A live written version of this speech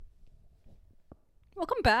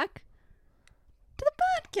Welcome back to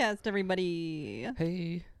the podcast, everybody.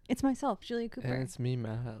 Hey, It's myself, Julia Cooper. and it's me,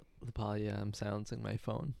 Matt Lapalia. I'm silencing my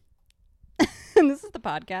phone. And this is the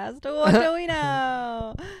podcast. What do we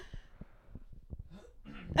know?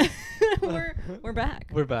 we're back.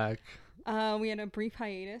 We're back. We had a brief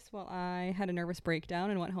hiatus while I had a nervous breakdown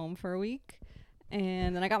and went home for a week.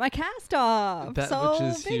 And then I got my cast off. Which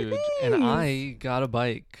is big huge. And things. I got a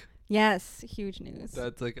bike. Yes, huge news.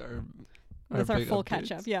 That's like That's our big full updates.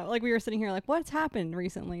 catch up. Yeah, like we were sitting here like, what's happened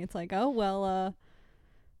recently? It's like, oh, well,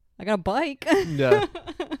 I got a bike. Yeah.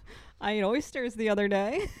 I ate oysters the other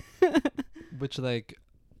day. Which like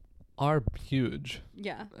are huge,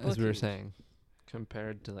 Yeah. as both we were huge. saying,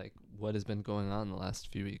 compared to like what has been going on the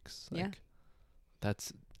last few weeks. Like, Yeah.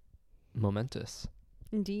 that's momentous.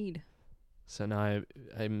 Indeed. So now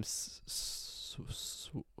I'm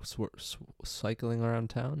cycling around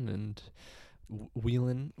town and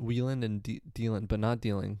wheeling and dealing, but not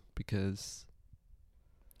dealing because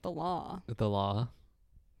The law. the law.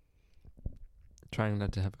 Trying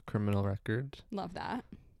not to have a criminal record Love that.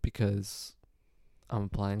 because I'm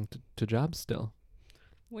applying to jobs still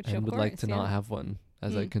Which and of would course, like to yeah. not have one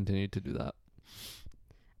as I Mm. continue to do that.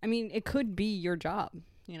 I mean, it could be your job.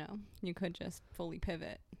 You know, you could just fully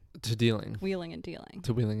pivot, To dealing. wheeling and dealing.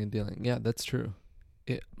 To wheeling and dealing. Yeah, that's true.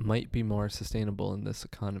 It might be more sustainable in this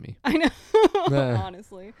economy. I know, Yeah.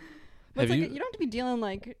 honestly. But Have it's like, you- you don't have to be dealing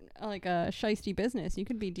like a shiesty business. You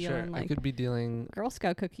could be dealing Sure, like I could be dealing. Girl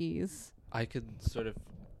Scout cookies. I could sort of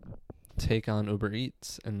take on Uber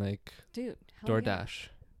Eats and like Dude, hell DoorDash.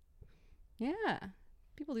 Yeah.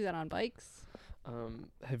 People do that on bikes.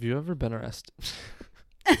 Have you ever been arrested?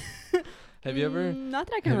 Have you ever? Not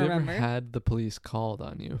that I can Have you remember. ever had the police called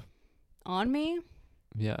on you? On me?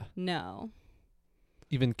 Yeah. No.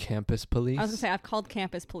 Even campus police. I was going to say, I've called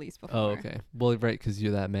campus police before. Oh, okay. Well, right, because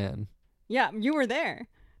you're that man. Yeah, you were there.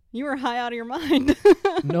 You were high out of your mind.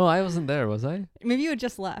 No, I wasn't there, was I? Maybe you had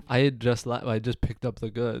just left. I had just I just picked up the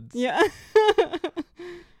goods. Yeah.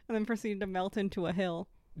 And then proceeded to melt into a hill.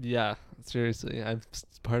 Yeah, seriously.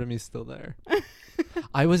 Part of me's still there.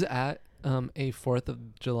 I was at a 4th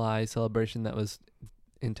of July celebration that was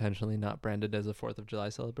intentionally not branded as a 4th of July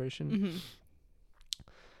celebration. Mm-hmm.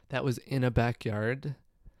 That was in a backyard,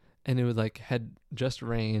 and it was like had just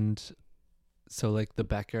rained, so like the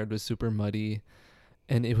backyard was super muddy,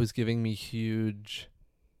 and it was giving me huge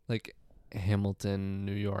like Hamilton,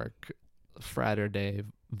 New York Frater Day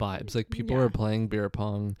vibes. Like people Yeah. were playing beer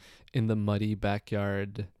pong in the muddy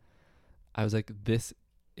backyard. I was like, this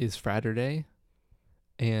is Frater Day,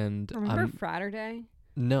 and Remember Frater Day?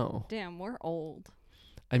 no, Damn, we're old.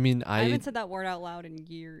 I mean I haven't said that word out loud in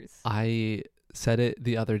years. I said it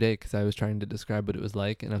the other day because I was trying to describe what it was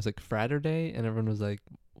like, and I was like, Frater Day, and everyone was like,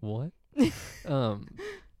 what?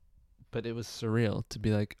 But it was surreal to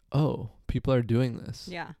be like, oh, people are doing this.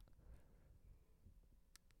 Yeah.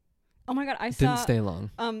 Oh my God, I Didn't saw stay long.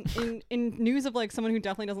 in news of like someone who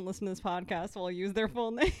definitely doesn't listen to this podcast, so I'll use their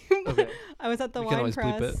full name. Okay. I was at the We can wine always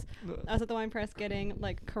bleep press. it. I was at the wine press getting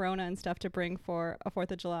like Corona and stuff to bring for a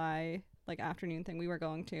 4th of July like afternoon thing we were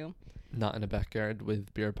going to. Not in a backyard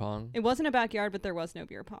with beer pong. It wasn't a backyard, but there was no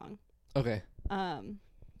beer pong. Okay.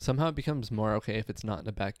 Somehow it becomes more okay if it's not in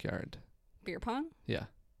a backyard. Beer pong Yeah.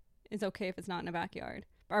 is okay if it's not in a backyard.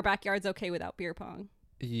 Our backyard's okay without beer pong.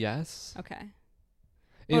 Yes. Okay.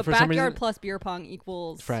 Yeah, Well, for some backyard reason, plus beer pong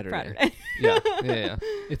equals Frater Frater Day. Day. yeah.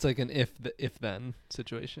 It's like an if then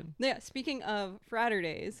situation. Yeah, speaking of Frater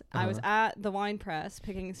Days, I was at the wine press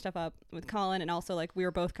picking stuff up with Colin, and also like we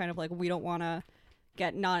were both kind of like, we don't want to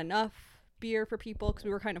get not enough beer for people because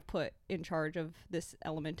we were kind of put in charge of this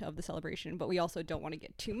element of the celebration, but we also don't want to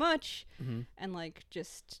get too much and like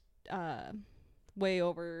just way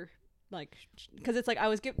over, like, because it's like I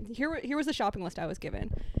was given here was the shopping list I was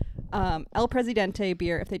given. El Presidente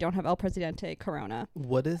beer if they don't have El Presidente Corona.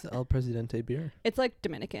 What is El Presidente beer? It's like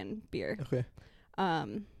Dominican beer. Okay.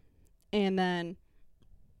 And then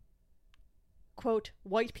quote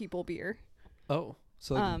white people beer. Oh,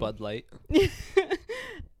 so like Bud Light.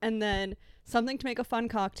 And then something to make a fun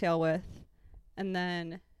cocktail with, and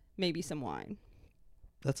then maybe some wine.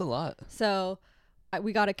 That's a lot. So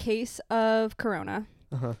we got a case of Corona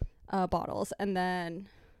Uh-huh. bottles, and then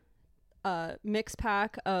a mix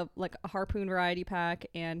pack of like a Harpoon variety pack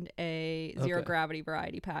and a Zero Gravity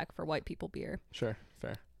variety pack for white people beer. Sure.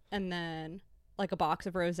 Fair. And then like a box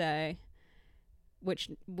of rosé, which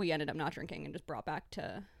we ended up not drinking and just brought back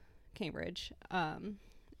to Cambridge. And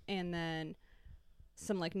then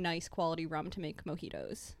some like nice quality rum to make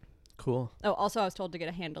mojitos. Cool. Oh, also I was told to get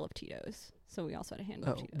a handle of Tito's, so we also had a handle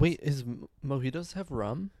of Tito's. Wait, is mojitos have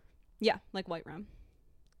rum? Yeah, like white rum.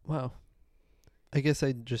 Wow. I guess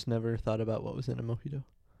I just never thought about what was in a mojito.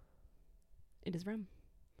 It is rum.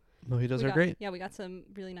 Mojitos are great. Yeah, we got some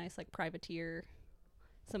really nice like privateer,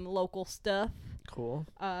 some local stuff. Cool.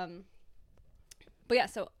 But yeah,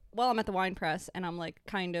 so while I'm at the wine press and I'm like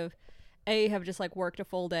kind of have just like worked a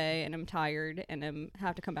full day and I'm tired and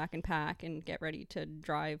have to come back and pack and get ready to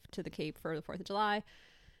drive to the Cape for the 4th of July,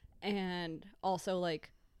 and also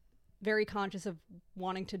like very conscious of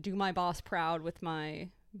wanting to do my boss proud with my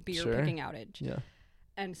beer picking outage. Yeah.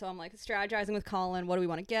 And so I'm like strategizing with Colin, what do we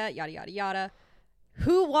want to get, yada yada yada.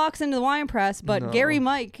 Who walks into the wine press but Gary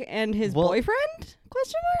Mike and his boyfriend?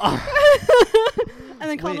 Question mark. And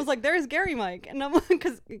then Colin was like, "There's Gary Mike," and I'm like,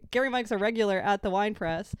 because Gary Mike's a regular at the wine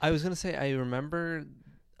press. I was gonna say I remember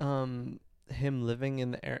him living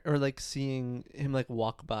in the area, or like seeing him like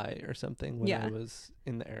walk by or something when I was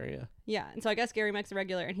in the area. Yeah, and so I guess Gary Mike's a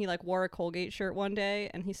regular, and he like wore a Colgate shirt one day,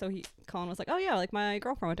 and Colin was like, "Oh yeah, like my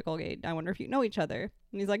girlfriend went to Colgate. I wonder if you know each other."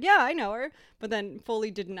 And he's like, "Yeah, I know her," but then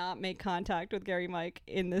fully did not make contact with Gary Mike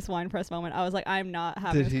in this wine press moment. I was like, I'm not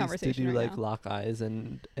having this conversation. Did you right like now. Lock eyes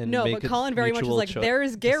and no? Make but Colin very much was like,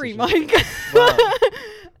 "There's Gary decision. Mike." Wow.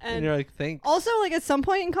 And you're like, thanks. Also, like at some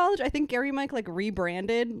point in college, I think Gary Mike like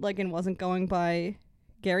rebranded, like, and wasn't going by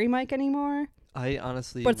Gary Mike anymore. I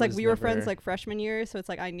honestly, but it's like we were friends like freshman year, so it's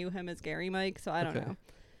like I knew him as Gary Mike, so I don't know.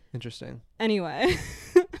 Interesting. Anyway.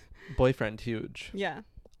 Boyfriend, huge. Yeah.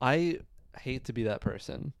 I hate to be that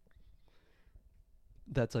person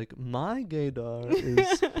that's like, my gaydar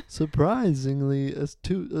is surprisingly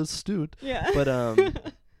astute. Yeah.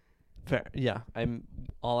 But fair. Yeah.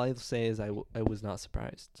 All I'll say is I was not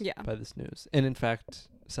surprised by this news, and in fact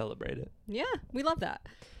celebrate it. Yeah, we love that.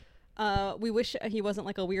 We wish he wasn't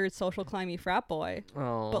like a weird social climby frat boy.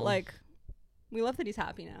 Oh. But like, we love that he's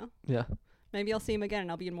happy now. Yeah. Maybe I'll see him again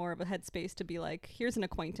and I'll be in more of a headspace to be like, here's an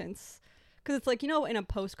acquaintance. Because it's like, you know, in a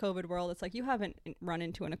post-COVID world, it's like you haven't run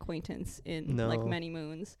into an acquaintance in like many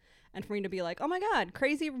moons. And for me to be like, oh my God,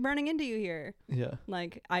 crazy running into you here. Yeah.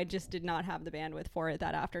 Like, I just did not have the bandwidth for it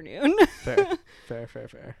that afternoon. Fair.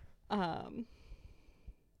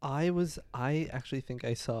 I actually think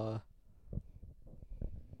I saw,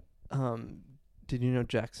 did you know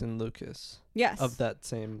Jackson Lucas? Yes. Of that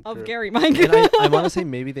same Of group. Gary Mike. And I want to say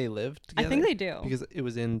maybe they lived together. I think they do. Because it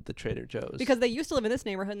was in the Trader Joe's. Because they used to live in this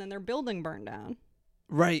neighborhood and then their building burned down.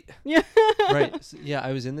 Right. Yeah. Right. So, yeah,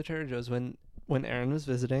 I was in the Trader Joe's when Aaron was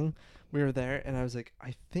visiting. We were there and I was like,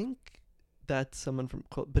 I think that's someone from...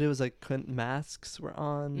 But it was like masks were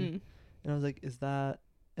on. And I was like, is that...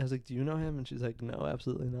 I was like, do you know him? And she's like, no,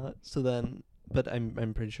 absolutely not. So then... But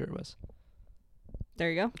I'm pretty sure it was.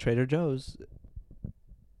 There you go. Trader Joe's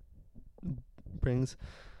brings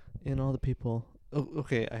in all the people. Oh,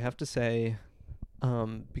 okay, I have to say,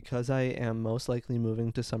 because I am most likely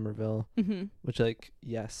moving to Somerville, which, like,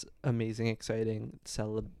 yes, amazing, exciting,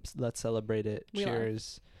 let's celebrate it,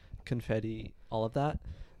 cheers, confetti, all of that.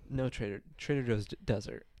 No Trader Joe's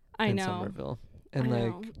desert in Somerville. And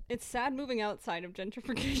like, it's sad moving outside of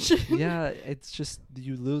gentrification. Yeah, it's just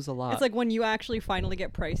you lose a lot. It's like when you actually finally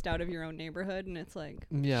get priced out of your own neighborhood, and it's like,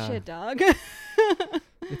 shit, dog.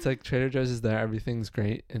 It's like Trader Joe's is there, everything's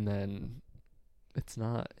great, and then it's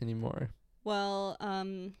not anymore. Well,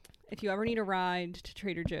 if you ever need a ride to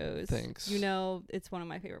Trader Joe's, thanks. You know it's one of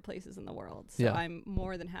my favorite places in the world. So I'm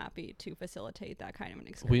more than happy to facilitate that kind of an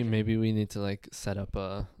excursion. Maybe we need to like set up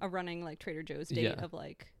a running like Trader Joe's date of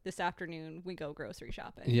like this afternoon we go grocery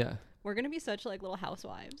shopping. Yeah. We're gonna be such like little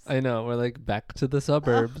housewives. I know. We're like back to the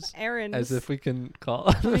suburbs. Errands. As if we can call.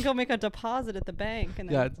 Let me go make a deposit at the bank and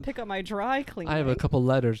then pick up my dry cleaning. I have a couple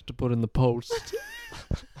letters to put in the post.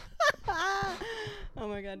 Oh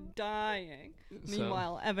my God, dying.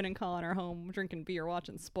 Meanwhile, Evan and Colin are home drinking beer,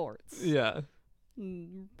 watching sports. Yeah.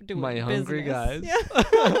 Doing my business. Hungry guys. Yeah.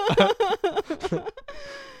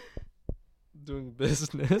 Doing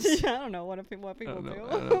business. Yeah, I don't know what people do.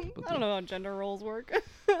 I don't know how gender roles work.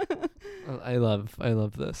 I love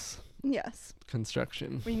this. Yes.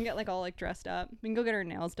 Construction. We can get like all like dressed up. We can go get our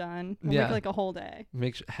nails done. We'll make like a whole day.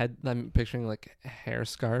 I'm picturing like hair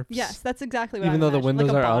scarves. Yes, that's exactly what even though the windows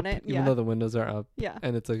like are bonnet, up. Even though the windows are up. Yeah.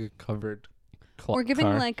 And it's like a covered We're giving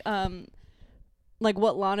car. like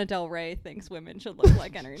what Lana Del Rey thinks women should look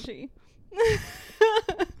like energy.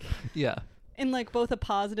 Yeah. In like both a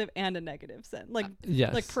positive and a negative sense. Like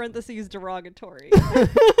yes. Like parentheses derogatory.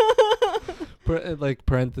 Like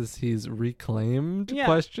parentheses reclaimed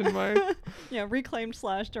question mark. Yeah, reclaimed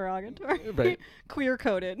 / derogatory. Right. Queer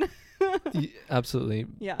coded. Absolutely.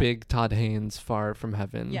 Yeah. Big Todd Haynes, Far From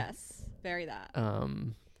Heaven. Yes. Very that.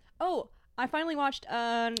 Oh, I finally watched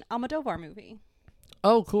an Almodovar movie.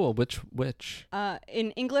 Oh, cool. Which?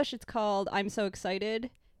 In English it's called I'm So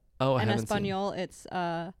Excited. Oh, I En haven't seen. Espanol, it's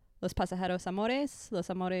Los Pasajeros Amores, Los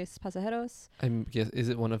Amores Pasajeros. I'm guess is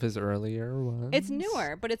it one of his earlier ones? It's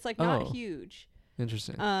newer, but it's like not Oh. huge.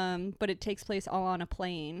 Interesting. But it takes place all on a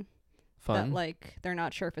plane that Fun. like they're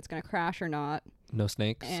not sure if it's gonna crash or not. No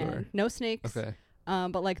snakes or And no snakes. okay.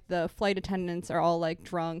 But like the flight attendants are all like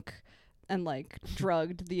drunk and like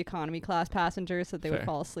drugged the economy class passengers so that they would Fair.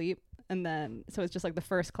 fall asleep. And then so it's just like the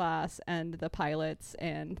first class and the pilots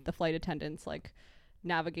and the flight attendants like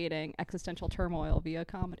navigating existential turmoil via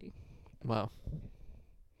comedy. Wow.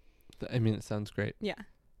 I mean, it sounds great. Yeah.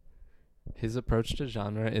 His approach to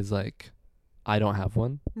genre is like, I don't have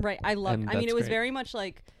one. Right. I love. And I mean, that's it was great. very much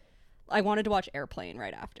like I wanted to watch Airplane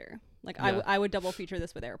right after. Like Yeah. I would double feature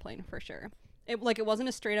this with Airplane for sure. It like it wasn't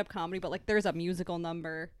a straight up comedy, but like there's a musical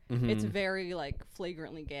number. It's Mhm. very like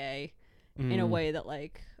flagrantly gay in a Mm, way that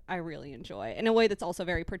like I really enjoy. In a way that's also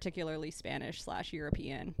very particularly Spanish /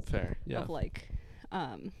 European. Fair. Yeah. Of like,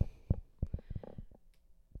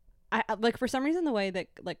 I like for some reason the way that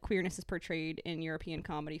like queerness is portrayed in European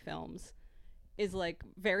comedy films is like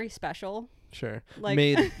very special. Sure. Like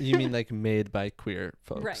Made. You mean like made by queer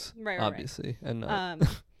folks? right. Obviously, and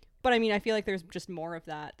But I mean, I feel like there's just more of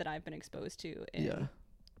that I've been exposed to in yeah.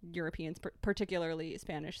 Europeans, particularly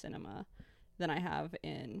Spanish cinema, than I have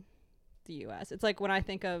in the U.S. It's like when I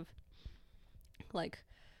think of like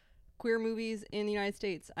queer movies in the United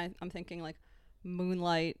States, I'm thinking like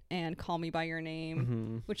Moonlight and Call Me by Your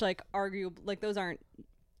Name, Mhm. which like like those aren't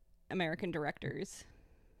American directors.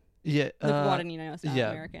 Yeah. Like Guadagnino's not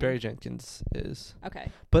yeah. American. Barry Jenkins is.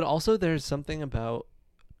 Okay. But also, there's something about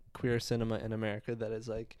queer cinema in America that is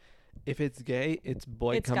like, if it's gay, it's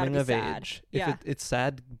boy It's gotta coming be of sad. age. Yeah. If it's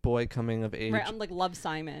sad, boy coming of age. Right. I'm like Love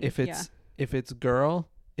Simon. If it's girl,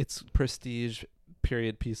 it's prestige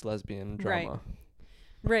period piece lesbian drama.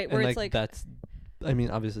 Right. Where And it's like that's. I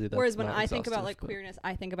mean, obviously that's. whereas when not I think about exhaustive, like but queerness,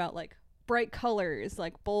 I think about like bright colors,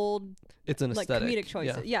 like bold, it's an like aesthetic. comedic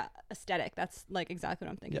choices. Yeah. Yeah, aesthetic. That's like exactly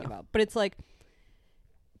what I'm thinking Yeah. about. But it's like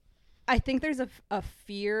I think there's a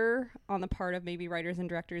fear on the part of maybe writers and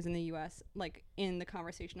directors in the US, like in the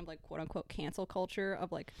conversation of like quote unquote cancel culture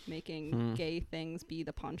of like making gay things be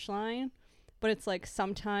the punchline. But it's like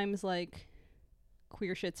sometimes like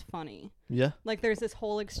queer shit's funny. Yeah. Like there's this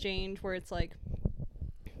whole exchange where it's like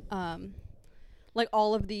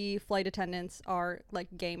all of the flight attendants are like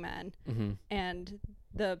gay men Mm-hmm. and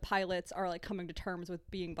the pilots are like coming to terms with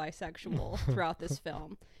being bisexual throughout this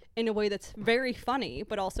film in a way that's very funny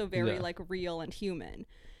but also very Yeah. like real and human.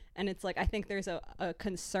 And it's like I think there's a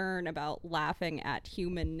concern about laughing at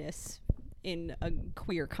humanness in a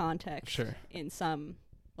queer context. Sure. In some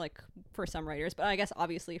like for some writers, but I guess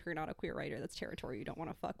obviously if you're not a queer writer, that's territory you don't want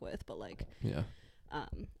to fuck with. But like Yeah. I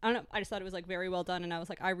don't know, I just thought it was like very well done, and I was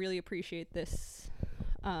like I really appreciate this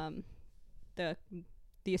the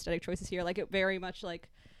aesthetic choices here. Like it very much like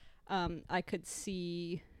I could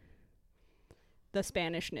see the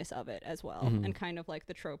Spanishness of it as well, Mhm. and kind of like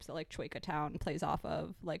the tropes that like Chueca Town plays off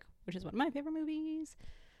of, like which is one of my favorite movies.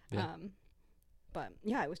 Yeah. But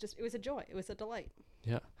yeah, it was a joy. It was a delight.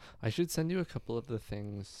 Yeah. I should send you a couple of the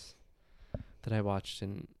things that I watched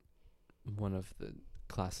in one of the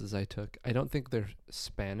classes I took. I don't think they're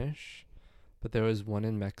Spanish, but there was one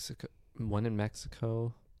in Mexico, one in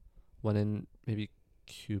maybe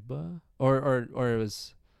Cuba, or it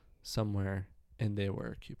was somewhere and they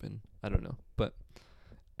were Cuban. I don't know. But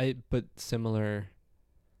similar.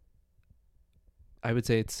 I would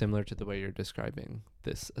say it's similar to the way you're describing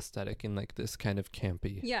this aesthetic in like this kind of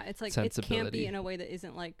campy. Yeah, it's like sensibility. it's campy in a way that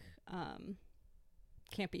isn't like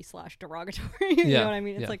campy / derogatory. You Yeah, know what I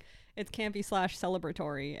mean? It's yeah. like it's campy /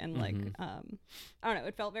 celebratory, and like Mhm. I don't know.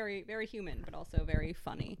 It felt very very human, but also very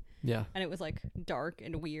funny, Yeah. and it was like dark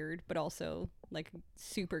and weird, but also like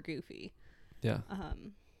super goofy. Yeah.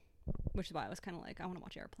 Which is why I was kind of like I want to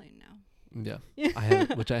watch Airplane now. Yeah. I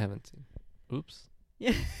haven't seen. Oops.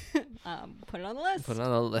 Yeah. Put it on the list. Put it on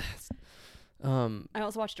the list. I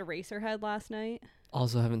also watched Eraserhead last night.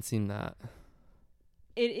 Also haven't seen that.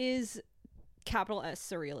 It is capital S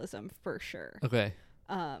surrealism for sure. Okay.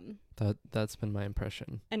 That's been my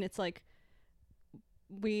impression. And it's like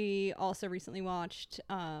we also recently watched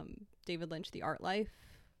David Lynch, The Art Life,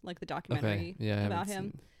 like the documentary Okay. Yeah. I about haven't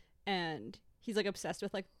him. seen- And he's like obsessed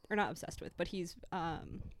with like, or not obsessed with, but he's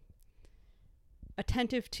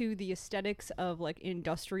attentive to the aesthetics of like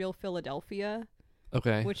industrial Philadelphia,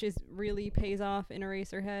 Okay. which is really pays off in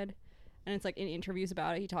Eraserhead. And it's like in interviews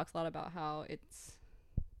about it, he talks a lot about how it's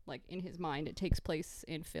like in his mind it takes place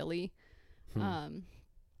in Philly,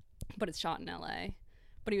 but it's shot in LA.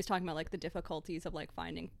 But he was talking about like the difficulties of like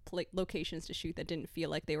finding locations to shoot that didn't feel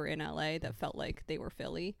like they were in LA, that felt like they were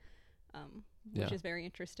Philly. which Yeah. is very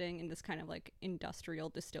interesting in this kind of like industrial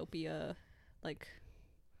dystopia. Like,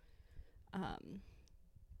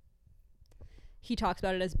 he talks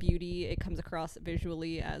about it as beauty. It comes across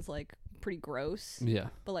visually as like pretty gross, Yeah.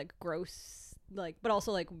 but like gross, like, but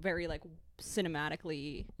also like very like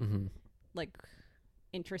cinematically Mm-hmm. like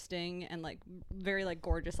interesting and like very like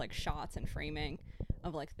gorgeous like shots and framing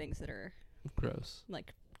of like things that are Gross.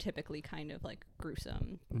 like typically kind of like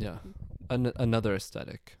gruesome. Yeah. Another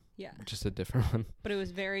aesthetic, Yeah. just a different one. But it was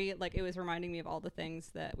very like, it was reminding me of all the things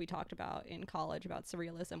that we talked about in college about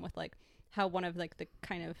surrealism, with like how one of like the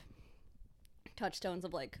kind of touchstones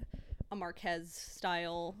of like a Marquez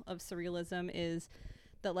style of surrealism is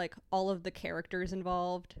that like all of the characters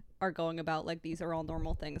involved are going about like these are all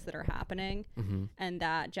normal things that are happening, Mm-hmm. and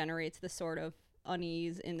that generates this sort of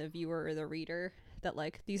unease in the viewer or the reader that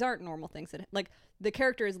like these aren't normal things, that like the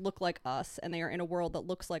characters look like us and they are in a world that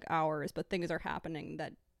looks like ours, but things are happening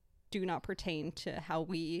that do not pertain to how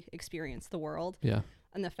we experience the world. Yeah.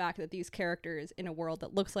 And the fact that these characters in a world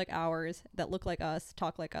that looks like ours, that look like us,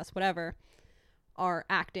 talk like us, whatever, are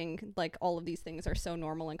acting like all of these things are so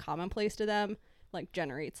normal and commonplace to them, like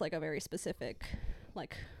generates like a very specific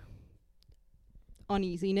like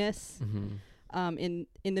uneasiness Mm-hmm.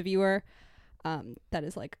 in the viewer, that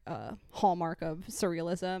is like a hallmark of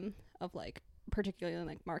surrealism, of like particularly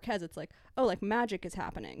like Marquez. It's like, oh, like magic is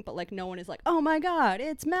happening, but like no one is like, oh my god,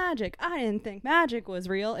 it's magic, I didn't think magic was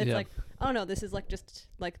real. It's Yeah. like, oh no, this is like just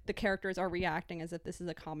like the characters are reacting as if this is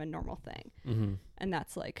a common normal thing. Mm-hmm. And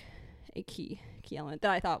that's like a key element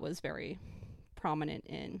that I thought was very prominent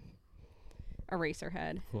in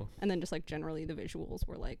Eraserhead. Cool. And then just like generally the visuals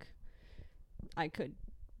were like, I could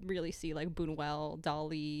really see like Buñuel,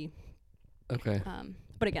 Dali, Okay.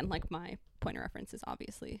 but again, like my point of reference is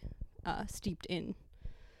obviously steeped in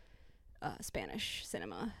Spanish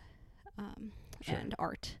cinema Sure. and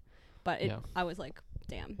art. But Yeah. I was like,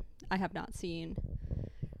 damn, I've not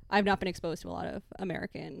been exposed to a lot of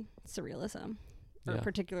American surrealism, or Yeah.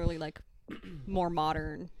 particularly like more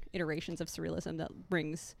modern iterations of surrealism that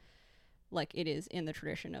brings like it is in the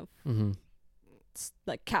tradition of Mm-hmm.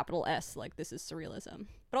 like capital S, like this is surrealism.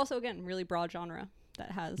 But also again, really broad genre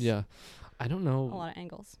that has Yeah. I don't a know lot of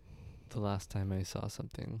angles. the last time I saw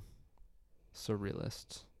something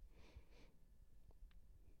surrealist,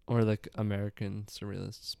 or like American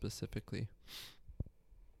surrealist specifically.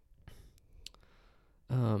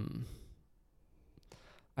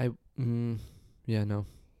 Yeah, no.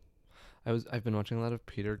 I've been watching a lot of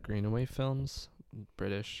Peter Greenaway films,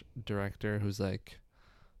 British director who's like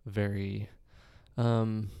very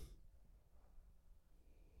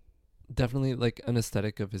definitely like an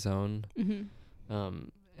aesthetic of his own. Mm-hmm.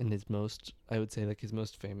 And I would say like his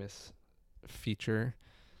most famous feature,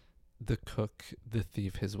 The Cook, The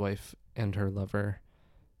Thief, His Wife, and Her Lover,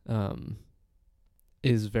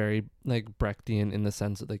 is very like Brechtian in the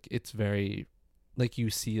sense that like it's very like you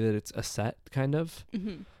see that it's a set kind of,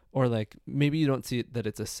 Mm-hmm. or like maybe you don't see it that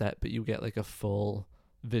it's a set, but you get like a full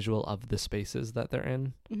visual of the spaces that they're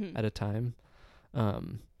in Mm-hmm. at a time.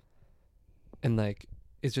 And like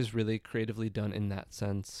it's just really creatively done in that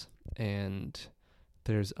sense. And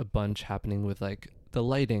there's a bunch happening with like the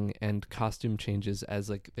lighting and costume changes as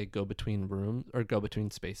like they go between rooms or go between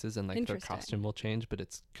spaces, and like their Interesting. costume will change, but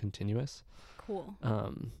it's continuous. Cool.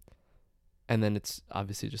 And then it's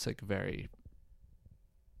obviously just like very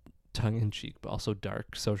tongue-in-cheek but also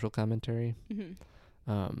dark social commentary.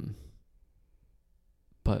 Mm-hmm.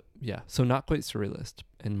 But yeah, so not quite surrealist,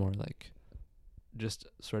 and more like just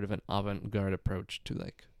sort of an avant-garde approach to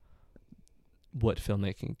like what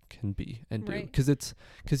filmmaking can be and do. Right.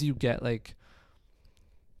 Because you get like,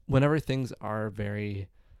 whenever things are very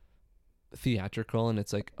theatrical and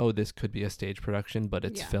it's like, oh, this could be a stage production, but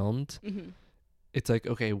it's Yeah. filmed. Mm-hmm. It's like,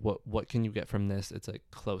 okay, what can you get from this? It's like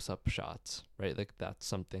close-up shots, right? Like that's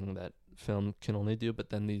something that film can only do. But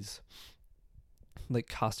then these like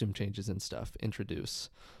costume changes and stuff introduce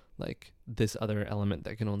like this other element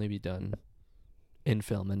that can only be done in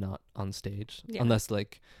film and not on stage. Yeah. Unless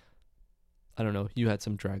like, I don't know, you had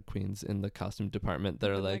some drag queens in the costume department that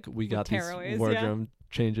are With, like, like, we with got these tearaways, yeah. wardrobe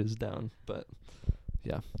changes down. But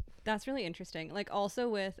That's really interesting. Like also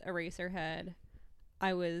with Eraserhead,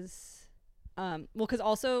 I was because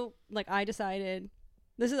also like I decided,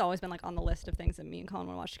 this has always been like on the list of things that me and Colin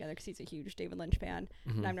want to watch together because he's a huge David Lynch fan,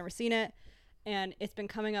 mhm. and I've never seen it. And it's been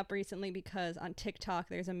coming up recently because on TikTok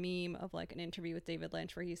there's a meme of like an interview with David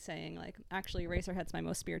Lynch where he's saying like, actually Eraserhead's my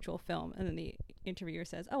most spiritual film, and then the interviewer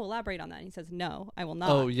says, oh, elaborate on that, and he says, no, I will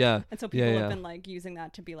not. Oh yeah. And so people Yeah. have been like using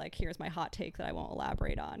that to be like, here's my hot take that I won't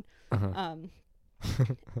elaborate on. Uh-huh.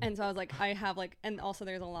 And so I was like, I have like, and also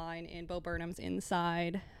there's a line in Bo Burnham's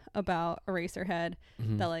Inside about Eraserhead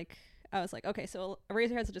Mhm. that like I was like, okay, so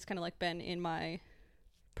Eraserhead's just kind of like been in my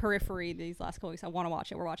periphery these last couple weeks. I want to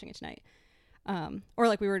watch it. We're watching it tonight. Or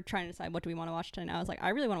like we were trying to decide what do we want to watch tonight. I was like, I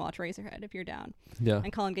really want to watch Eraserhead if you're down. Yeah.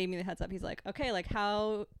 And Colin gave me the heads up. He's like, okay, like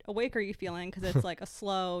how awake are you feeling? Because it's like a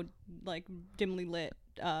slow, like dimly lit,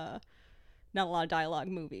 not a lot of dialogue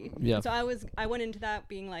movie. Yeah. And so I went into that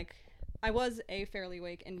being like, I was A, fairly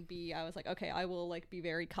awake, and B, I was like, okay, I will like be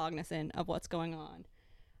very cognizant of what's going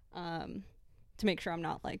on, to make sure I'm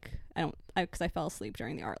not like because I fell asleep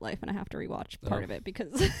during the Art Life and I have to rewatch part of it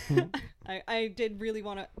because I did really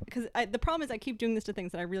want to, because the problem is I keep doing this to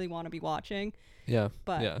things that I really want to be watching. Yeah.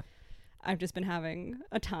 But yeah. I've just been having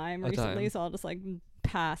a time recently, so I'll just like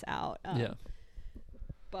pass out. Yeah.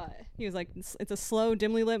 But he was like, it's a slow,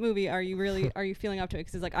 dimly lit movie. Are you feeling up to it?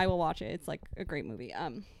 Because he's like, I will watch it. It's like a great movie.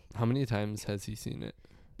 How many times has he seen it?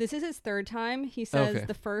 This is his third time. He says Okay.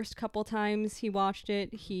 the first couple times he watched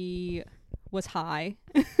it, he was high.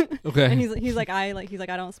 Okay. And he's like, I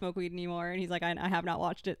don't smoke weed anymore. And he's like, I have not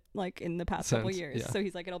watched it like in the past couple years. Yeah. So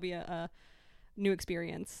he's like, it'll be a new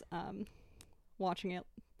experience, watching it,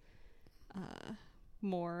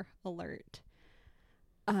 more alert.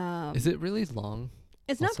 Is it really long?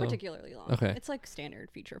 It's not also? particularly long. Okay. It's like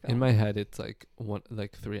standard feature film. In my head, it's like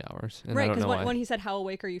 3 hours. And right, I don't because know why. when he said, how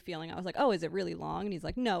awake are you feeling? I was like, oh, is it really long? And he's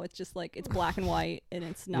like, no, it's just like, it's black and white, and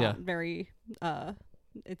it's not very,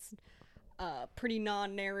 it's pretty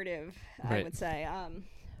non-narrative, I Right. would say.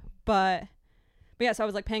 But yeah, so I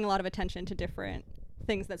was like paying a lot of attention to different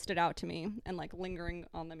things that stood out to me and like lingering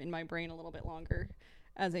on them in my brain a little bit longer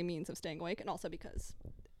as a means of staying awake, and also because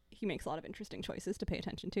he makes a lot of interesting choices to pay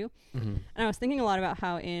attention to. Mhm. And I was thinking a lot about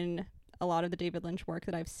how in a lot of the David Lynch work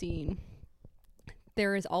that I've seen,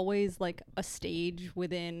 there is always like a stage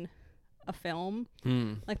within a film.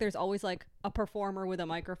 Like there's always like a performer with a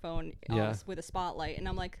microphone, with a spotlight. And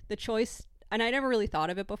I'm like, the choice, and I never really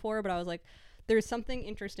thought of it before, but I was like, there's something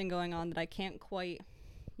interesting going on that I can't quite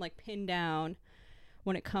like pin down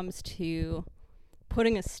when it comes to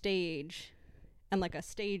putting a stage and like a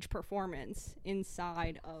stage performance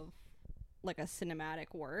inside of like a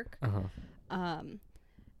cinematic work.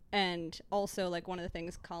 And also like one of the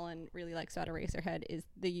things Colin really likes about Eraserhead is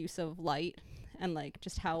the use of light and like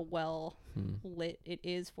just how well lit it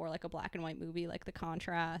is for like a black and white movie, like the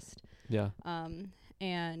contrast. Yeah.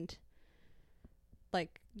 And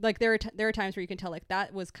like there are times where you can tell like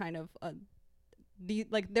that was kind of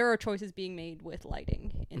there are choices being made with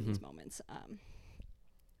lighting in these moments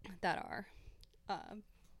that are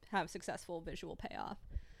have successful visual payoff.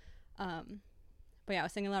 But yeah, I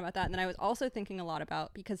was thinking a lot about that. And then I was also thinking a lot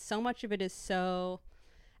about, because so much of it is so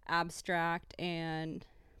abstract and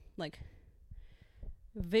like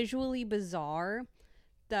visually bizarre,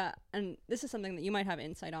 that, and this is something that you might have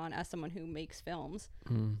insight on as someone who makes films.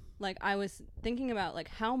 Like I was thinking about like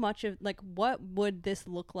how much of like what would this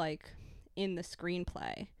look like in the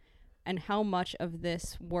screenplay, and how much of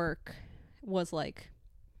this work was like,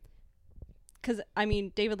 because I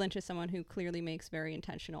mean David Lynch is someone who clearly makes very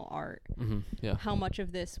intentional art. Yeah. How much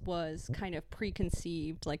of this was kind of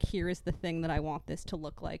preconceived, like here is the thing that I want this to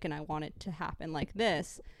look like and I want it to happen like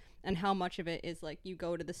this, and how much of it is like you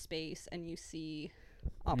go to the space and you see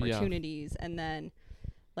opportunities and then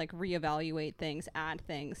like reevaluate things, add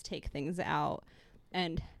things, take things out,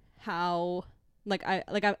 and how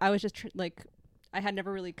I was just like I had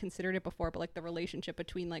never really considered it before, but like the relationship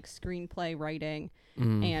between like screenplay writing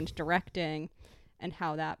and directing, and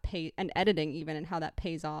how that and editing even, and how that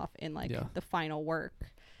pays off in like the final work.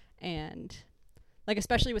 And like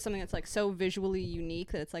especially with something that's like so visually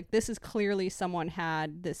unique that it's like this is clearly someone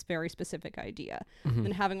had this very specific idea.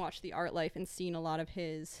 And having watched The Art Life and seen a lot of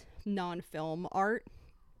his non-film art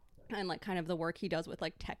and like kind of the work he does with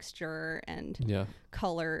like texture and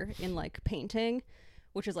color in like painting,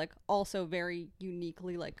 which is like also very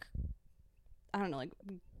uniquely like, I don't know, like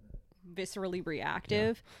viscerally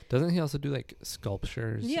reactive. Doesn't he also do like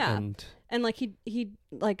sculptures? And like he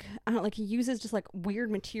like, I don't know, like he uses just like weird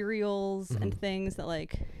materials and things that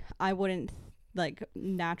like I wouldn't like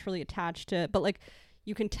naturally attach to, but like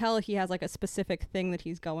you can tell he has like a specific thing that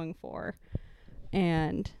he's going for.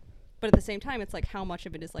 And but at the same time it's like how much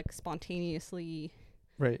of it is like spontaneously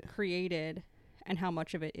created and how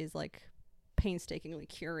much of it is like painstakingly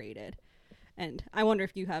curated. And I wonder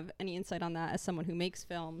if you have any insight on that as someone who makes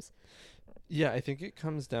films. Yeah, I think it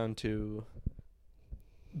comes down to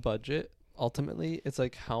budget. Ultimately, it's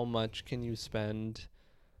like how much can you spend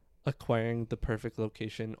acquiring the perfect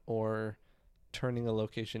location or turning a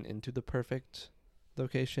location into the perfect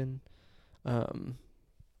location.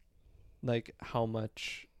 Like how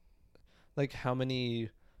much, like how many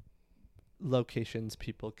locations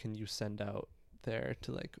people can you send out there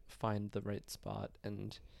to like find the right spot?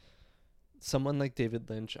 And someone like David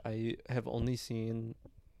Lynch, I have only seen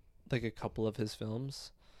like a couple of his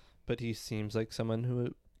films, but he seems like someone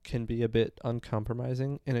who can be a bit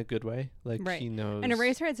uncompromising in a good way. Like Right. he knows. And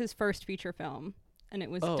Eraserhead's his first feature film, and it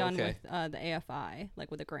was Oh, done okay. with the AFI, like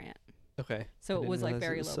with a grant. Okay. So I it didn't was like realize it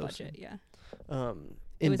very was low so budget. soon. Yeah.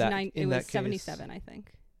 In It was that it in was that case, 77, I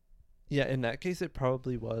think. Yeah, in that case, it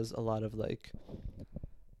probably was a lot of like,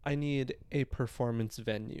 I need a performance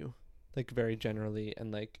venue, like very generally,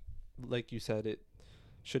 and like you said, it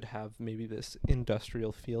should have maybe this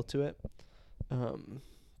industrial feel to it.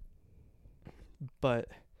 But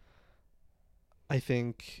I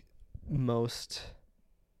think most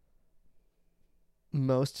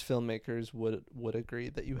filmmakers would agree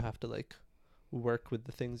that you have to like work with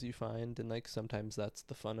the things you find, and like sometimes that's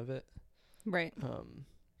the fun of it. Right.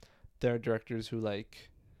 There are directors who like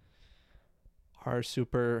are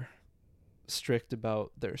super strict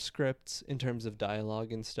about their scripts in terms of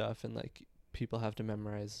dialogue and stuff, and like people have to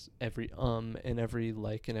memorize every and every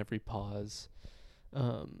like and every pause.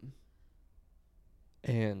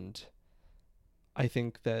 And I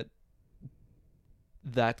think that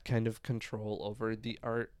kind of control over the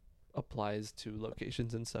art applies to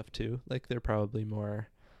locations and stuff too. Like they're probably more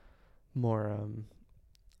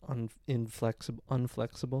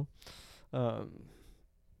unflexible.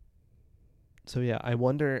 So yeah, I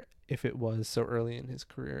wonder if it was so early in his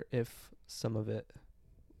career, if some of it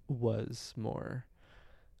was more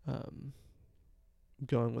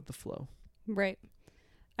going with the flow. Right.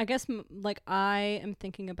 I guess like I am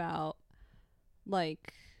thinking about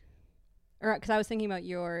like, or because I was thinking about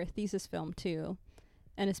your thesis film too,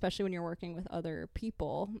 and especially when you're working with other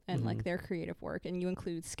people and like their creative work, and you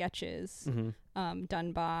include sketches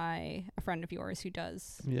done by a friend of yours who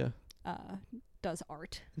does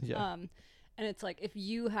art. Yeah. And it's like, if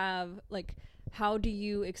you have like, how do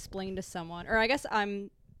you explain to someone, or I guess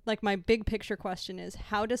I'm like, my big picture question is,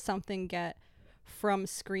 how does something get from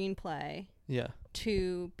screenplay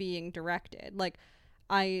to being directed? Like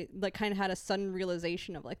I like kind of had a sudden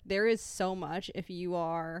realization of like, there is so much if you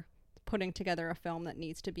are putting together a film that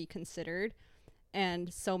needs to be considered,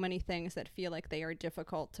 and so many things that feel like they are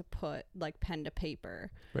difficult to put like pen to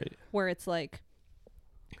paper. Right. Where it's like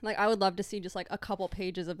I would love to see just like a couple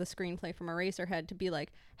pages of the screenplay from Eraserhead to be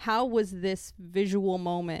like, how was this visual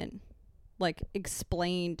moment like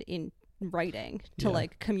explained in writing to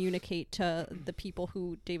like communicate to the people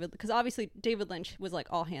who because obviously David Lynch was like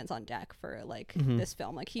all hands on deck for like this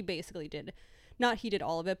film. Like he basically did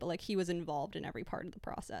all of it, but like he was involved in every part of the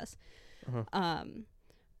process.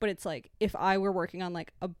 But it's like, if I were working on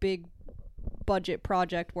like a big budget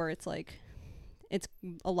project where it's like it's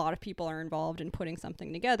a lot of people are involved in putting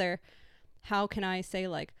something together, how can I say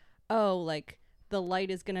like, oh, like the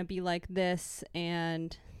light is gonna be like this,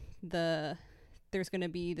 and there's going to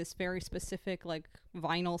be this very specific like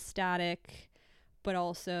vinyl static, but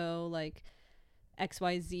also like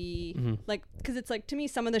XYZ, like, because it's like, to me,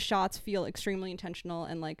 some of the shots feel extremely intentional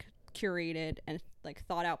and like curated and like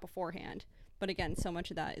thought out beforehand. But again, so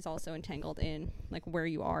much of that is also entangled in like where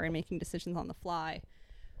you are and making decisions on the fly.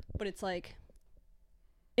 But it's like,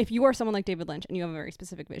 if you are someone like David Lynch and you have a very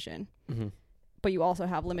specific vision, but you also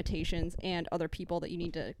have limitations and other people that you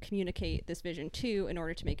need to communicate this vision to in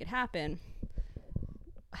order to make it happen,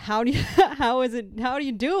 how do you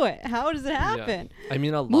do it? How does it happen? I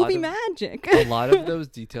mean, movie magic. A lot of those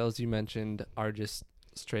details you mentioned are just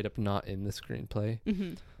straight up not in the screenplay.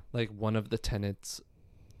 Like one of the tenets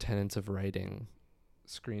of writing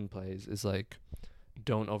screenplays is like,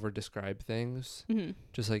 don't over describe things.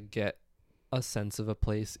 Just like get a sense of a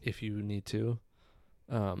place if you need to,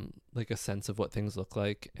 like a sense of what things look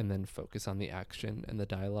like, and then focus on the action and the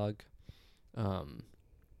dialogue.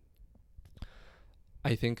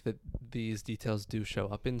 I think that these details do show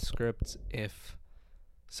up in scripts if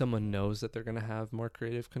someone knows that they're going to have more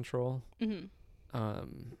creative control,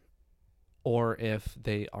 or if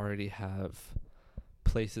they already have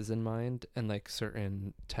places in mind and like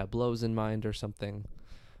certain tableaus in mind or something.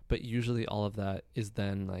 But usually all of that is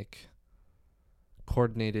then like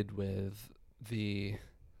coordinated with the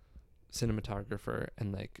cinematographer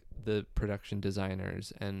and like the production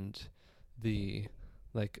designers and the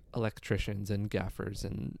like electricians and gaffers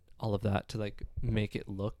and all of that to like make it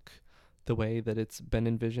look the way that it's been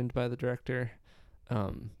envisioned by the director.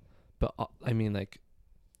 But I mean, like,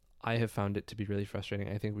 I have found it to be really frustrating.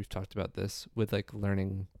 I think we've talked about this with like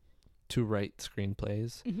learning to write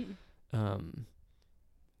screenplays, and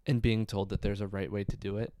being told that there's a right way to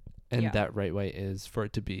do it, and that right way is for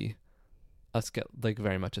it to be like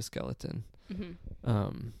very much a skeleton.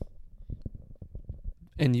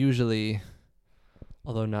 And usually,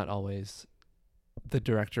 although not always, the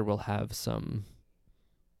director will have some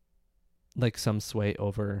sway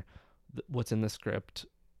over what's in the script,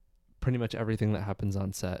 pretty much everything that happens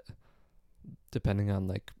on set, depending on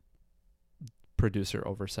like producer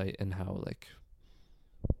oversight and how like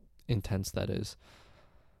intense that is.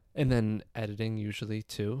 And then editing usually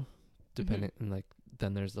too, depending, and like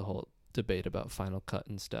then there's the whole debate about final cut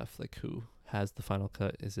and stuff, like who has the final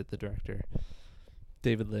cut. Is it the director?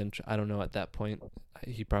 David Lynch, I don't know at that point.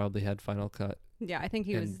 He probably had final cut. Yeah, I think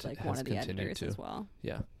he was like one of the editors as well.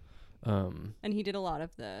 Yeah. And he did a lot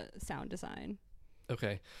of the sound design.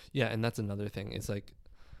 Okay. Yeah, and that's another thing. It's like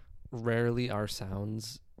rarely are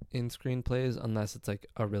sounds in screenplays unless it's like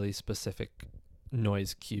a really specific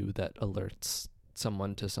noise cue that alerts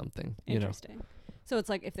someone to something. Interesting. So it's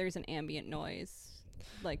like if there's an ambient noise,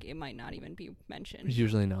 like it might not even be mentioned.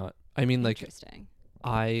 Usually not. I mean, like, interesting.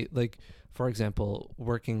 For example,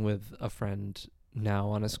 working with a friend now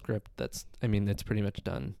on a script it's pretty much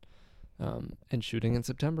done, and shooting in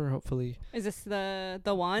September, hopefully. Is this the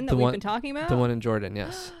one that we've been talking about? The one in Jordan,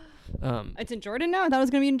 yes. It's in Jordan now? I thought it was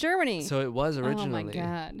going to be in Germany. So it was originally. Oh my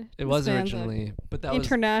God. It was originally, but that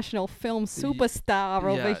international film superstar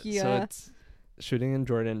over here. So it's shooting in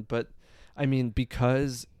Jordan, but I mean,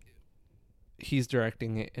 because he's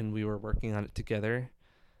directing it and we were working on it together,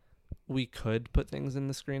 we could put things in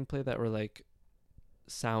the screenplay that were like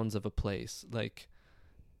sounds of a place, like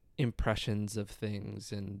impressions of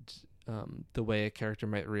things, and the way a character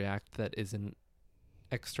might react that isn't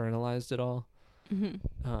externalized at all.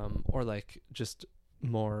 Or like just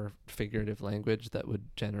more figurative language that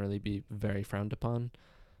would generally be very frowned upon.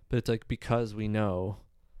 But it's like, because we know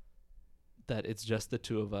that it's just the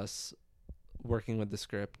two of us working with the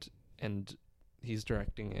script and he's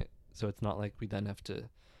directing it, so it's not like we then have to,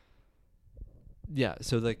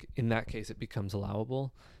 so like in that case it becomes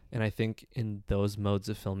allowable. And I think in those modes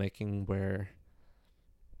of filmmaking where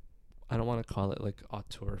I don't want to call it like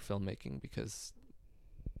auteur filmmaking, because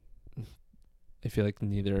I feel like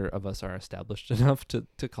neither of us are established enough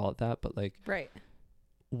to call it that, but like, right,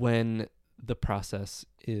 when the process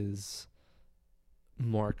is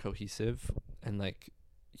more cohesive and like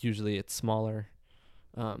usually it's smaller,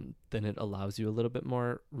 then it allows you a little bit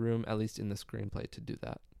more room, at least in the screenplay, to do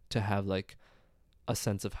that, to have like a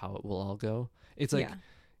sense of how it will all go. It's like,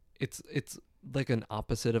 it's like an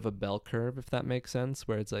opposite of a bell curve, if that makes sense,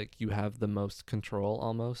 where it's like you have the most control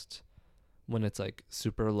almost when it's like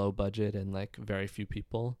super low budget and like very few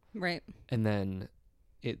people. Right. And then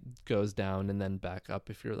it goes down and then back up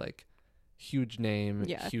if you're like huge name,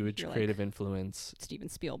 huge creative like influence. Steven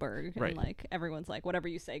Spielberg. Right. And like everyone's like, whatever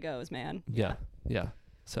you say goes, man. Yeah.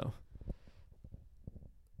 So.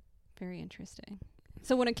 Very interesting.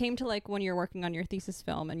 So when it came to like when you're working on your thesis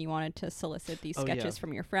film and you wanted to solicit these sketches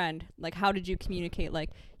from your friend, like how did you communicate? Like,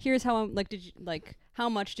 here's how I'm like, did you like, how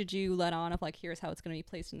much did you let on of like, here's how it's going to be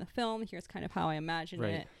placed in the film. Here's kind of how I imagine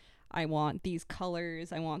it. I want these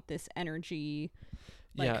colors. I want this energy.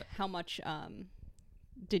 Like how much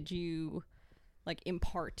did you like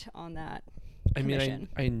impart on that commission?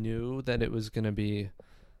 I knew that it was going to be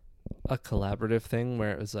a collaborative thing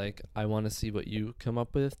where it was like, I want to see what you come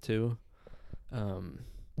up with too.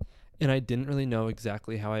 And I didn't really know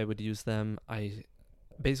exactly how I would use them. I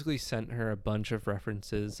basically sent her a bunch of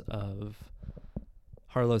references of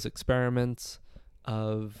Harlow's experiments,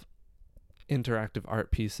 of interactive art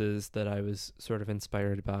pieces that I was sort of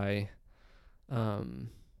inspired by, some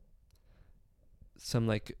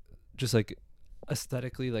like just like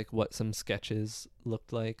aesthetically like what some sketches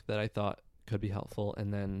looked like that I thought could be helpful.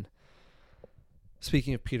 And then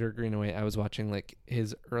speaking of Peter Greenaway, I was watching like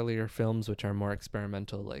his earlier films, which are more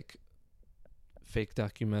experimental, like fake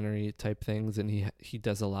documentary type things, and he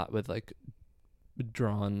does a lot with like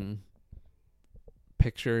drawn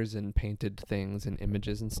pictures and painted things and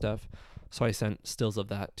images and stuff. So I sent stills of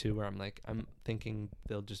that too, where I'm like, I'm thinking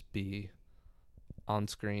they'll just be on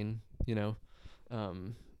screen,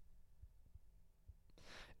 and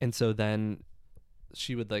so then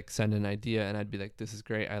she would like send an idea and I'd be like, this is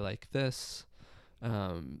great, I like this.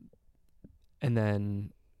 And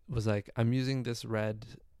then was like, I'm using this red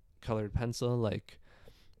colored pencil, like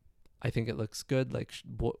I think it looks good, like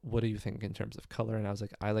what do you think in terms of color? And I was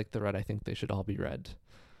like, I like the red, I think they should all be red.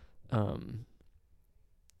 And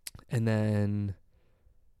then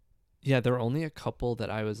there were only a couple that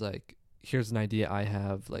I was like, here's an idea I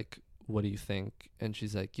have, like what do you think? And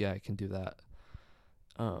she's like, yeah, I can do that.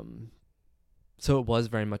 So it was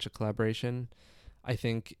very much a collaboration. I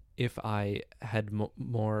think if I had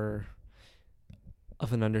more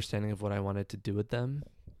of an understanding of what I wanted to do with them,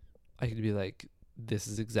 I could be like, this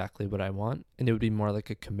is exactly what I want, and it would be more like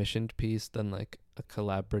a commissioned piece than like a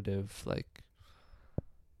collaborative, like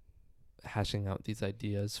hashing out these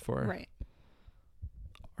ideas for Right.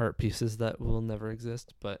 art pieces that will never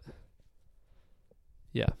exist. But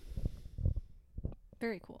yeah,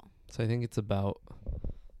 Very cool. so I think it's about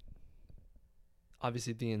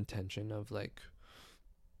obviously the intention of like,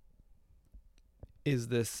 is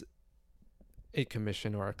this a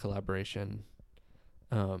commission or a collaboration?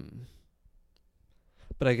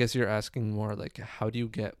 But I guess you're asking more like, how does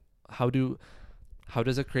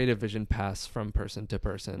a creative vision pass from person to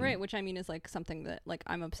person? Right, which I mean is like something that like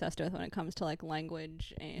I'm obsessed with when it comes to like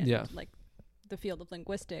language and Yeah. like the field of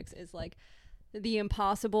linguistics, is like the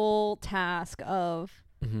impossible task of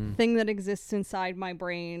Mm-hmm. thing that exists inside my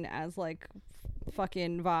brain as like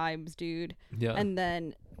fucking vibes, dude. Yeah. And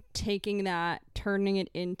then taking that, turning it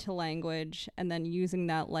into language, and then using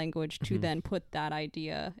that language to Mhm. then put that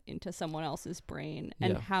idea into someone else's brain,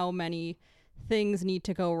 and Yeah. how many things need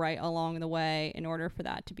to go right along the way in order for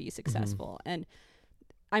that to be successful. And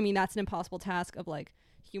I mean, that's an impossible task of like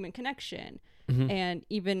human connection. Mhm. And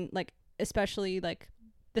even like, especially like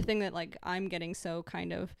the thing that like I'm getting so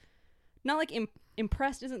kind of not like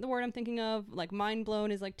impressed isn't the word I'm thinking of, like mind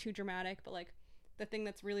blown is like too dramatic, but like the thing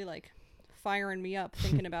that's really like firing me up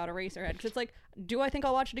thinking about Eraserhead, because it's like, do I think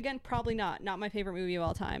I'll watch it again? Probably not my favorite movie of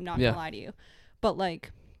all time, not Yeah. gonna lie to you, but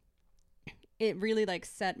like it really like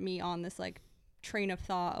set me on this like train of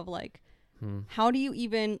thought of like, Mhm. how do you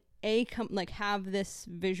even like have this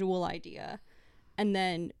visual idea and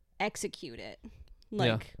then execute it?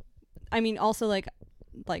 Like, I mean, also like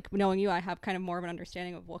knowing you, I have kind of more of an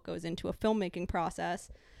understanding of what goes into a filmmaking process,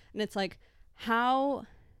 and it's like, how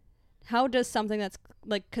does something that's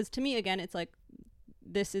like, because to me again, it's like,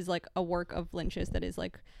 this is like a work of Lynch's that is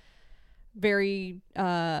like very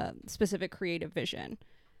specific creative vision,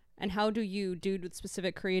 and how do you, dude with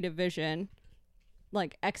specific creative vision,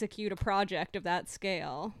 like execute a project of that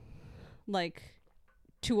scale, like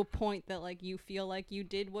to a point that like you feel like you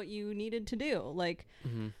did what you needed to do, like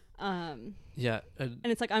Yeah. and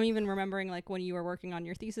it's like, I'm even remembering like when you were working on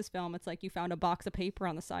your thesis film, it's like you found a box of paper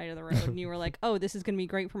on the side of the road and you were like, oh, this is gonna be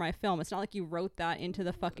great for my film. It's not like you wrote that into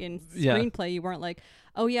the fucking Yeah. screenplay. You weren't like,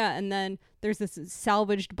 oh yeah, and then there's this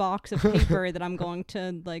salvaged box of paper that I'm going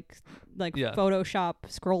to like Yeah. Photoshop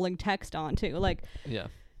scrolling text onto. Like, Yeah.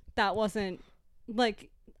 that wasn't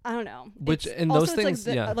like, I don't know. Which- It's and also, those it's things,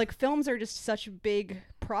 like yeah. like films are just such big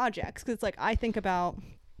projects, because it's like, I think about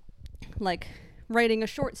like writing a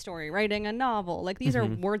short story, writing a novel, like these are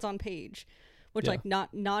Mhm. words on page, which Yeah.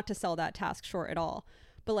 like not to sell that task short at all,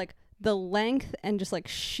 but like the length and just like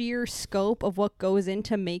sheer scope of what goes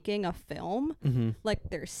into making a film. Mm-hmm. Like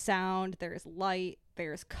there's sound, there's light,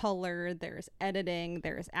 there's color, there's editing,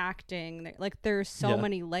 there's acting, like there's so Yeah.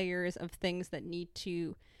 many layers of things that need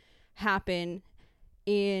to happen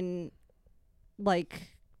in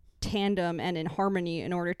like tandem and in harmony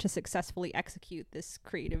in order to successfully execute this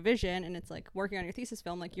creative vision. And it's like, working on your thesis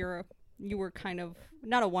film, like you were kind of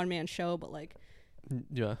not a one-man show, but like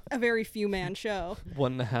Yeah. a very few man show.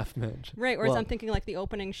 1.5 men. Right. Whereas Well- I'm thinking like the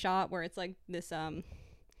opening shot where it's like this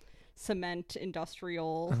cement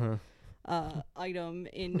industrial item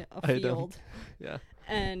in a Item. field. Yeah.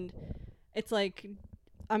 And it's like,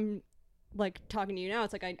 I'm like talking to you now,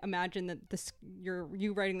 it's like, I imagine that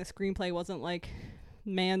you writing the screenplay wasn't like,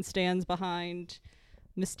 man stands behind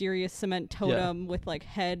mysterious cement totem with like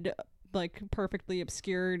head like perfectly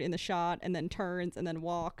obscured in the shot, and then turns and then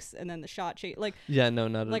walks and then the shot change, like Yeah, no,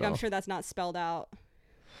 not like at all. I'm sure that's not spelled out.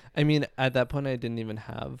 I mean, at that point I didn't even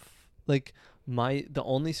have like the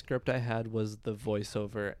only script I had was the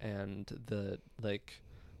voiceover and the like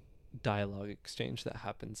dialogue exchange that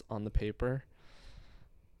happens on the paper.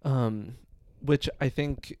 Which I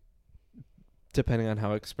think, depending on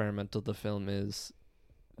how experimental the film is,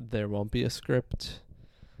 there won't be a script.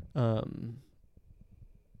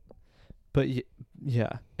 But yeah.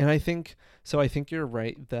 And I think you're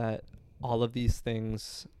right that all of these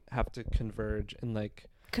things have to converge and like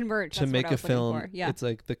Converge, to that's make what I a was looking film. for. Yeah. It's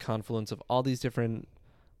like the confluence of all these different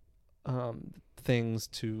things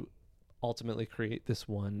to ultimately create this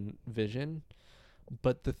one vision.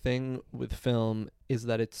 But the thing with film is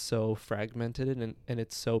that it's so fragmented and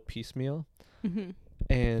it's so piecemeal. Mm-hmm.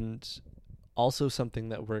 And also something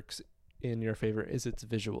that works in your favor is it's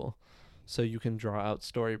visual. So you can draw out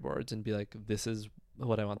storyboards and be like, this is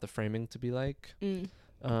what I want the framing to be like.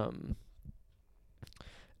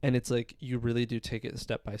 And it's like, you really do take it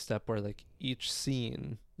step by step, where like each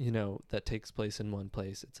scene, that takes place in one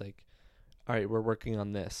place, it's like, all right, we're working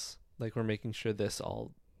on this. Like, we're making sure this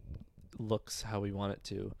all looks how we want it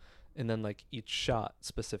to. And then like each shot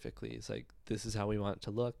specifically is like, this is how we want it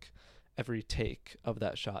to look. Every take of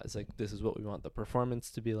that shot is like, this is what we want the performance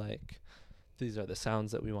to be like. These are the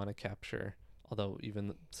sounds that we want to capture. Although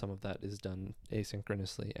even some of that is done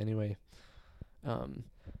asynchronously anyway.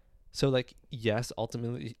 So like, yes,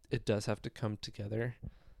 ultimately it does have to come together,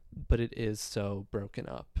 but it is so broken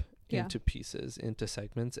up into pieces, into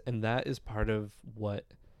segments. And that is part of what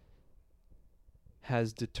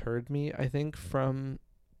has deterred me, I think, from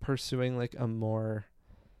pursuing like a more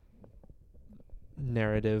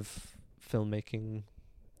narrative filmmaking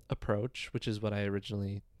approach, which is what I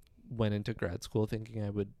originally went into grad school thinking I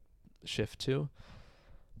would shift to.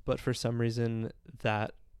 But for some reason,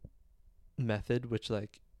 that method, which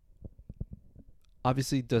like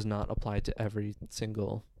obviously does not apply to every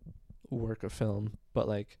single work of film, but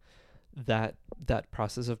like that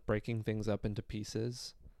process of breaking things up into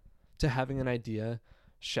pieces, to having an idea,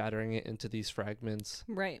 shattering it into these fragments,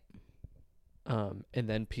 right, and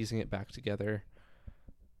then piecing it back together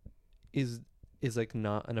is like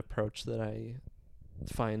not an approach that I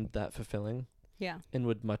find that fulfilling. Yeah. And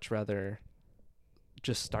would much rather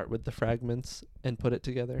just start with the fragments and put it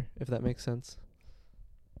together, if that makes sense.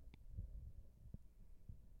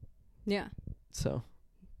 Yeah. So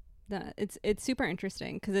it's super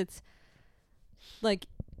interesting because it's like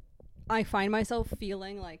I find myself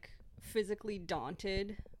feeling like physically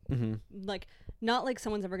daunted. mm-hmm. Like not like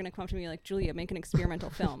someone's ever gonna come up to me like, Julia, make an experimental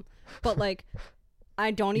film, but like I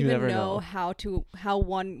don't You even never know know. how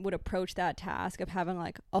one would approach that task of having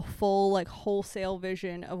like a full like wholesale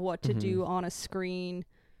vision of what to do on a screen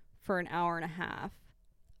for an hour and a half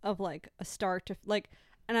of like a start to like.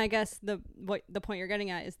 And I guess the point you're getting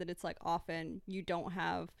at is that it's like often you don't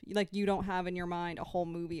have in your mind a whole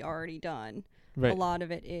movie already done. Right. A lot of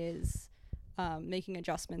it is making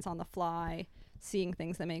adjustments on the fly, seeing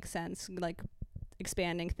things that make sense, like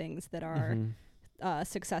expanding things that are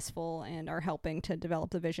successful and are helping to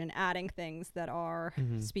develop the vision, adding things that are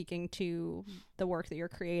speaking to the work that you're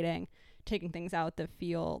creating, taking things out that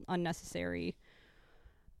feel unnecessary.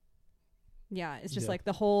 Yeah, it's just like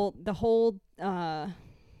the whole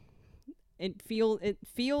it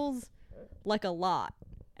feels like a lot,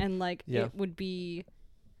 and like it would be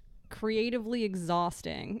creatively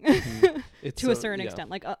exhausting to a certain extent,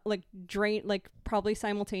 like drain, like probably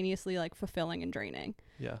simultaneously like fulfilling and draining.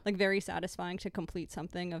 Yeah, like very satisfying to complete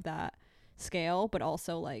something of that scale, but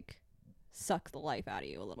also like suck the life out of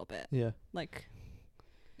you a little bit. Yeah, like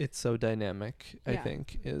it's so dynamic. I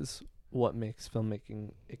think is what makes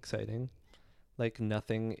filmmaking exciting. Like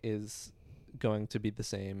nothing is going to be the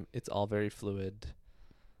same. It's all very fluid.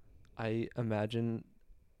 I imagine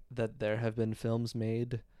that there have been films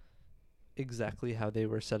made exactly how they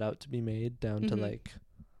were set out to be made, down to like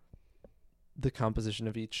the composition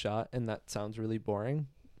of each shot, and that sounds really boring.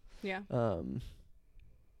 Yeah.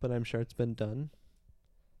 But I'm sure it's been done.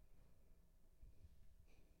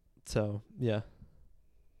 So, yeah.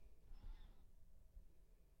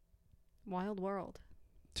 Wild world.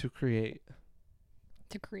 To create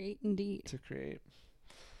indeed. To create.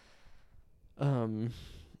 I'm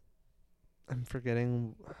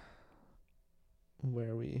forgetting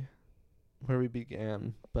where we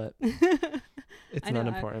began, but it's not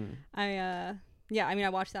important. I mean I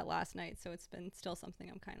watched that last night, so it's been still something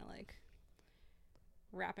I'm kind of like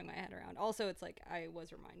wrapping my head around. Also, it's like I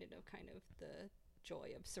was reminded of kind of the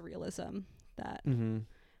joy of surrealism that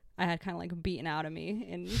I had kind of like beaten out of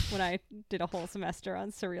me when I did a whole semester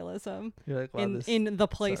on surrealism. You're like, wow, in the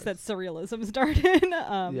place that surrealism started.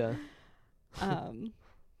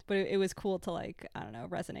 But it was cool to like, I don't know,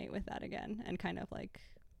 resonate with that again and kind of like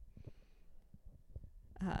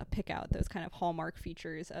pick out those kind of hallmark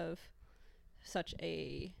features of such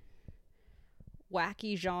a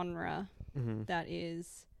wacky genre that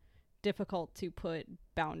is difficult to put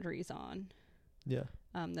boundaries on. Yeah.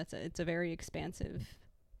 It's a very expansive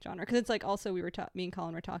genre, because it's like also me and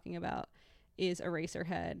Colin were talking about, is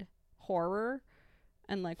Eraserhead horror,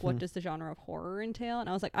 and like what does the genre of horror entail? And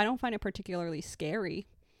I was like, I don't find it particularly scary.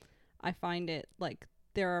 I find it like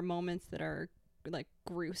there are moments that are like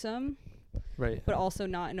gruesome, right, but also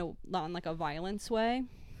not in like a violence way.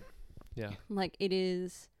 Yeah, like it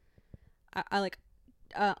is I like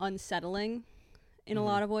unsettling in a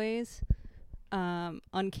lot of ways,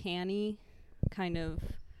 uncanny, kind of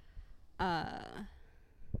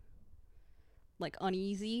like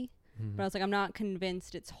uneasy, but I was like, I'm not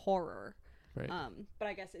convinced it's horror. Right. But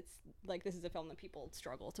I guess it's like, this is a film that people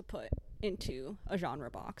struggle to put into a genre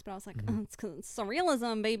box, but I was like, it's 'cause it's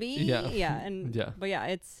surrealism, baby. Yeah. And but yeah,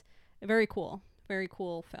 it's a very cool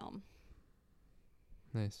film.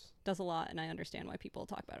 Nice. Does a lot, and I understand why people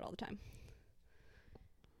talk about it all the time.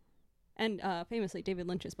 And famously, David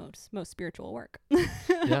Lynch's most spiritual work.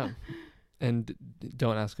 Yeah. And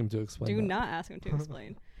don't ask him to explain. Do not ask him to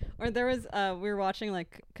explain. Or there was, we were watching,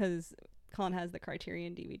 like, because Colin has the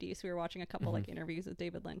Criterion DVD, so we were watching a couple, like, interviews with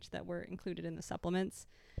David Lynch that were included in the supplements.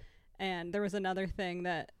 And there was another thing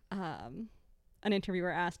that an interviewer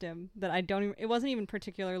asked him that it wasn't even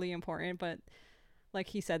particularly important, but, like,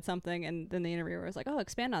 he said something, and then the interviewer was like, oh,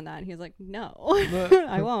 expand on that. And he was like, no,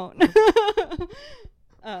 I won't.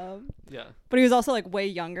 Yeah. But he was also, like, way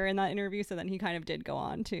younger in that interview, so then he kind of did go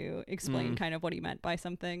on to explain kind of what he meant by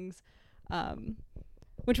some things,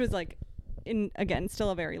 which was, like, again, still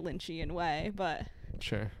a very Lynchian way, but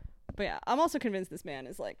Sure. But yeah, I'm also convinced this man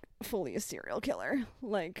is, like, fully a serial killer.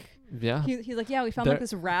 Like, yeah, he's like, yeah, we found like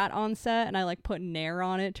this rat on set, and I, like, put Nair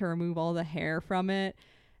on it to remove all the hair from it,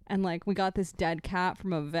 and, like, we got this dead cat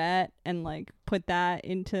from a vet and, like, put that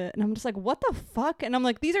into, and I'm just like, what the fuck? And I'm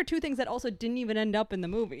like, these are two things that also didn't even end up in the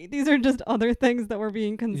movie. These are just other things that were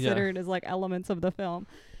being considered as, like, elements of the film.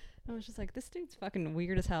 I was just like, this dude's fucking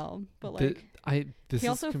weird as hell. But, like, he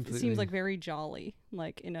also seems, like, very jolly,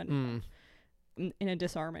 like, in a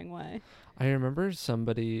disarming way. I remember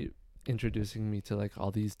somebody introducing me to, like,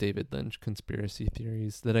 all these David Lynch conspiracy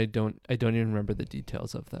theories that I don't even remember the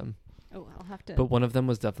details of them. Oh, I'll have to. But one of them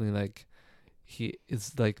was definitely, like, he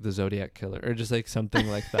is, like, the Zodiac killer, or just, like, something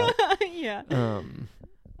like that. Yeah.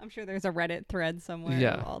 I'm sure there's a Reddit thread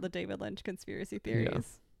somewhere of all the David Lynch conspiracy theories. Yeah.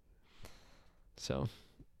 So,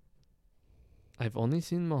 I've only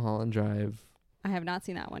seen Mulholland Drive. I have not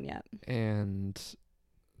seen that one yet. And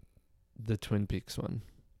the Twin Peaks one.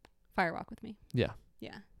 Fire Walk with Me. Yeah.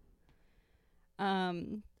 Yeah.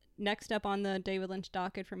 Next up on the David Lynch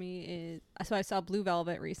docket for me is, so I saw Blue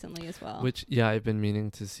Velvet recently as well. Which, yeah, I've been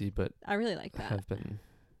meaning to see, but I really like that. Haven't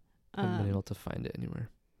been able to find it anywhere.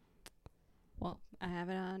 Well, I have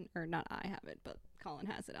it on, or not I have it, but Colin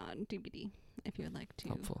has it on DVD if you would like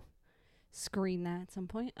to screen that at some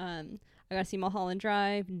point. I gotta see Mulholland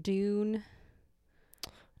Drive, Dune.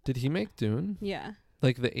 Did he make Dune? Yeah.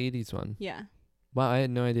 Like the 80s one? Yeah. Wow, I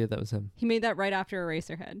had no idea that was him. He made that right after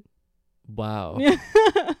Eraserhead. Wow. Yeah.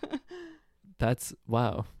 That's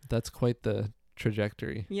quite the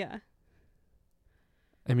trajectory. Yeah.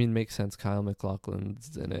 I mean, makes sense. Kyle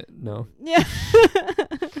MacLachlan's in it. No? Yeah.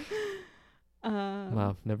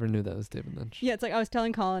 Wow, never knew that was David Lynch. Yeah, it's like I was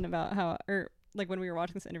telling Colin about how, or like when we were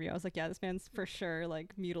watching this interview, I was like, yeah, this man's for sure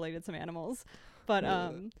like mutilated some animals. But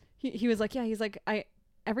he was like, yeah, he's like,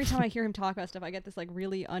 every time I hear him talk about stuff, I get this like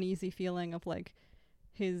really uneasy feeling of like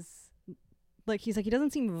his, like, he's like, he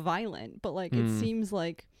doesn't seem violent, but like it seems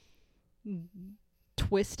like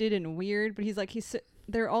twisted and weird. But he's like,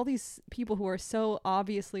 there are all these people who are so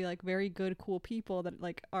obviously like very good, cool people that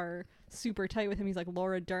like are super tight with him. He's like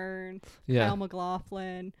Laura Dern, Kyle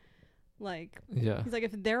MacLachlan. Like, he's like,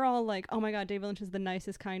 if they're all like, oh my God, David Lynch is the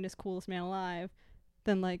nicest, kindest, coolest man alive,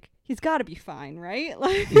 then like he's got to be fine, right?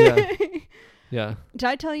 Like, yeah. Did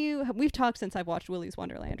I tell you, we've talked since I've watched Willy's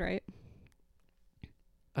Wonderland, right?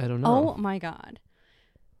 I don't know. Oh my God.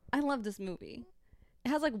 I love this movie. It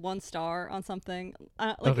has like 1 star on something.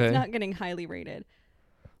 It's not getting highly rated.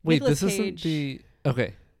 Wait, Nicolas Cage. Isn't the...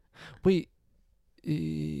 Okay. Wait.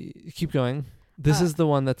 Keep going. This is the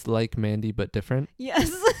one that's like Mandy but different?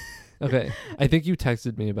 Yes. Okay. I think you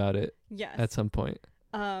texted me about it. Yes. At some point.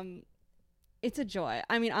 It's a joy.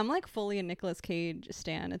 I mean, I'm like fully a Nicolas Cage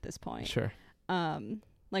stan at this point. Sure.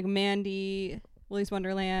 Like Mandy, Willy's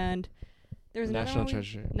Wonderland. There's National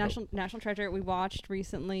Treasure. National Treasure we watched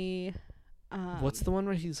recently. What's the one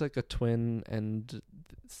where he's like a twin and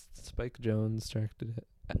Spike Jonze directed it?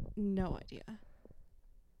 No idea.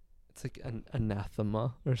 It's like an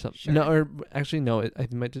Anathema or something. Sure. No, or actually no,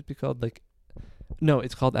 it might just be called like, no,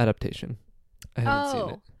 it's called Adaptation. I haven't seen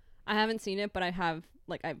it. I haven't seen it, but I have,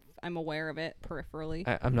 like, I'm aware of it peripherally.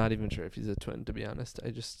 I'm not even sure if he's a twin, to be honest. I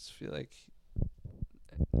just feel like,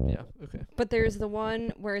 yeah, okay. But there's the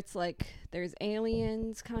one where it's like, there's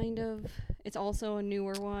aliens, kind of. It's also a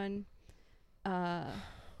newer one.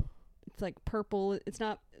 It's like purple. It's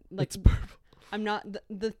not, like, it's purple. I'm not,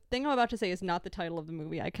 the thing I'm about to say is not the title of the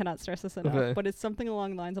movie. I cannot stress this enough, but it's something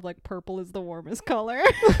along the lines of, like, purple is the warmest color.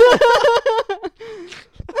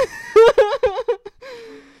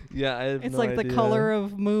 Yeah, I have It's no like idea. The color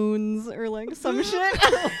of moons or like some shit.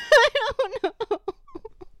 I don't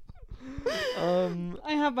know.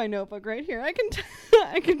 I have my notebook right here. I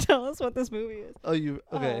can tell us what this movie is. Oh, you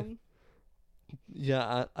okay?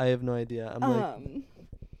 Yeah, I have no idea. I'm like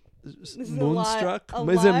Moonstruck.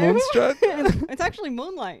 Is it Moonstruck? It's actually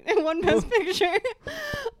Moonlight. It won Best Picture.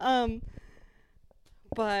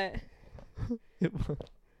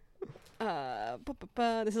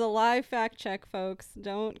 This is a live fact check, folks.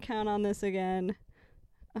 Don't count on this again.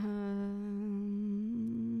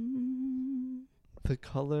 The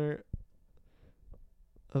color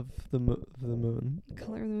of the moon.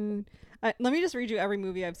 Color of the moon. Let me just read you every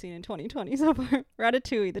movie I've seen in 2020 so far.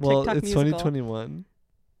 Ratatouille, the Well, TikTok it's musical. 2021.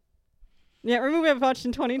 Yeah, every movie I've watched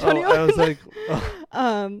in 2021. Oh, I was like,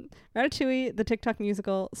 Ratatouille, the TikTok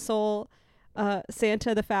musical. Soul,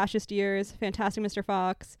 Santa, the Fascist Years, Fantastic Mr.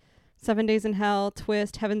 Fox, 7 Days in Hell,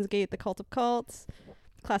 Twist, Heaven's Gate, The Cult of Cults,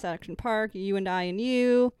 Class Action Park, You and I and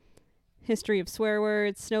You, History of Swear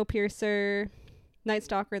Words, Snowpiercer, Night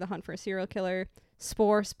Stalker, The Hunt for a Serial Killer,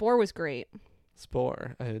 Spore. Spore was great.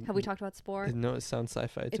 Spore. Have we talked about Spore? I know it sounds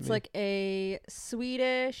sci-fi to me. It's like a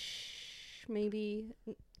Swedish, maybe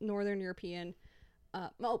Northern European,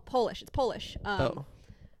 Polish. It's Polish.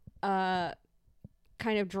 Kind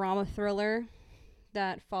of drama thriller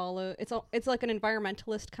that follow. It's like an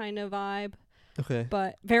environmentalist kind of vibe. Okay.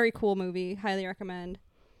 But very cool movie. Highly recommend.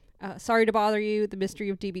 Sorry to Bother You, The Mystery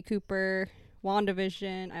of D.B. Cooper,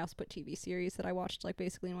 WandaVision. I also put TV series that I watched like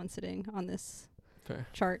basically in one sitting on this Fair.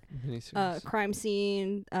 chart. Miniseries. Crime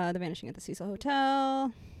Scene, The Vanishing at the Cecil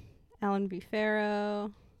Hotel, Alan B.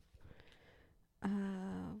 Farrow.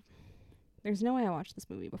 There's no way I watched this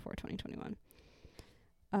movie before 2021.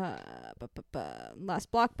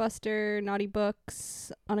 Last Blockbuster, Naughty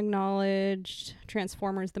Books, Unacknowledged,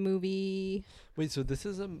 Transformers the movie. Wait, so this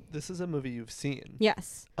is a movie you've seen?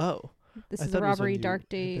 Yes. Oh. This I is thought The it was one Robbery, you Dark had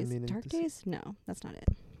been Days. meaning Dark to see. Days? No, that's not it.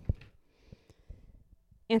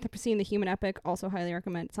 Anthropocene, The Human Epic, also highly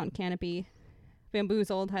recommend. It's on Canopy.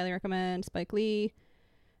 Bamboozled, highly recommend. Spike Lee.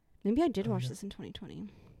 Maybe I did watch this in 2020.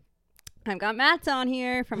 I've got Matt's on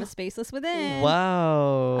here from A Spaceless Within.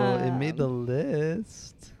 Wow. It made the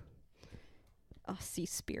list. Oh,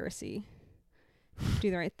 Seaspiracy.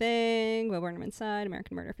 Do the Right Thing, Will Burnham Inside,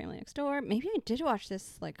 American Murder, Family Next Door. Maybe I did watch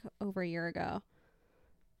this like over a year ago.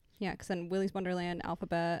 Yeah, because then Willy's Wonderland,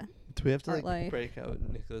 Alphabet. Do we have to Art Life. break out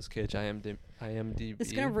Nicolas Cage IMDb?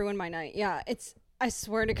 It's gonna ruin my night. Yeah, I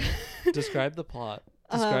swear to God. Describe the plot.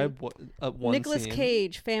 Describe one Nicolas scene.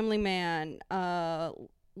 Cage, family man,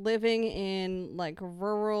 living in like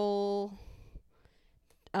rural,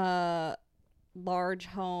 large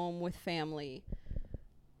home with family.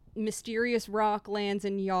 Mysterious rock lands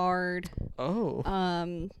in yard.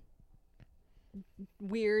 Oh.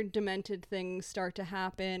 Weird demented things start to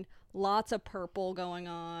happen. Lots of purple going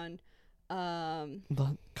on.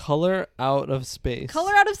 The color out of space.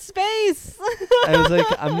 Color Out of Space. I was like,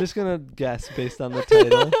 I'm just gonna guess based on the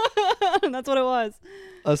title. That's what it was.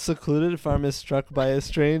 A secluded farm is struck by a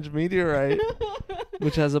strange meteorite,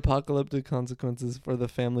 which has apocalyptic consequences for the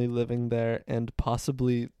family living there and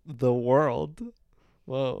possibly the world.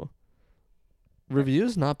 Whoa.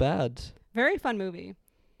 Reviews not bad. Very fun movie.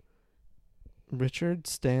 Richard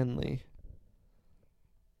Stanley.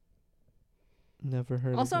 Never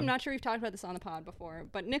heard Also, of I'm him. not sure we've talked about this on the pod before,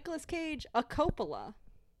 but Nicolas Cage, a Coppola.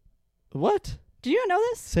 What? Do you not know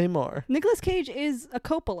this? Say more. Nicolas Cage is a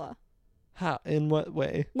Coppola. How? In what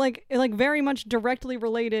way? Like very much directly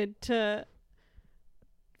related to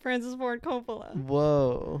Francis Ford Coppola.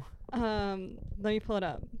 Whoa. Let me pull it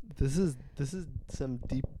up. This is some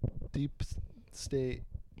deep state.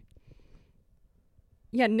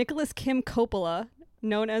 Yeah, Nicholas Kim Coppola,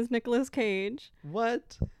 known as Nicolas Cage.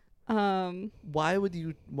 What? Why would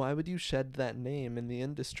you shed that name in the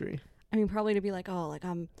industry? I mean, probably to be like, oh, like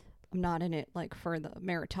I'm not in it like for the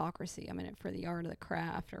meritocracy. I'm in it for the art of the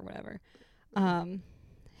craft or whatever.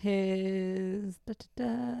 His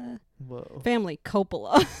Whoa. family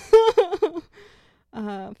Coppola.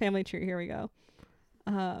 Family tree. Here we go.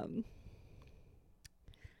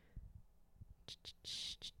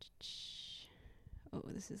 Oh,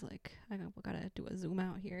 this is like I gotta do a zoom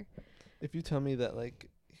out here. If you tell me that like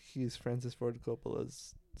he's Francis Ford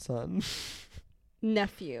Coppola's son.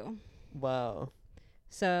 Nephew. Wow.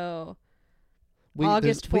 So Wait,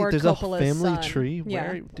 August Ford there's Coppola's a family son. tree? Yeah.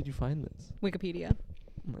 Where did you find this? Wikipedia.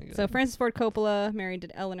 Oh my god. So Francis Ford Coppola married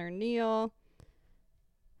to Eleanor Neal.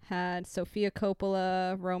 Had Sofia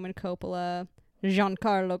Coppola, Roman Coppola,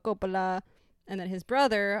 Giancarlo Coppola, and then his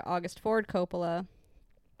brother August Ford Coppola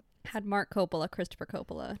had Mark Coppola, Christopher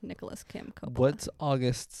Coppola, Nicholas Kim Coppola. What's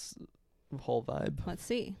August's whole vibe? Let's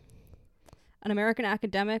see. An American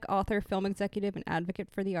academic, author, film executive, and advocate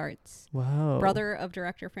for the arts. Wow. Brother of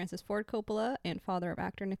director Francis Ford Coppola and father of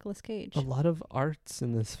actor Nicolas Cage. A lot of arts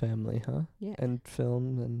in this family, huh? Yeah. And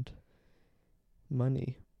film and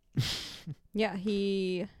money. Yeah,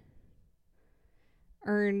 he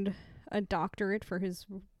earned a doctorate for his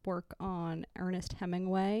work on Ernest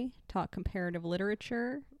Hemingway, taught comparative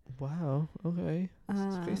literature, Wow. Okay.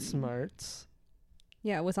 It's very smart.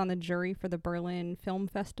 Yeah, was on the jury for the Berlin Film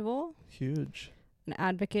Festival. Huge. An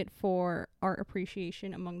advocate for art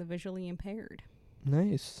appreciation among the visually impaired.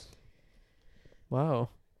 Nice. Wow.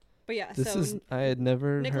 But yeah, This so is I had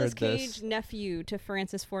never Nicolas heard Cage, this. nephew to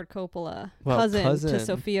Francis Ford Coppola, Wow, cousin to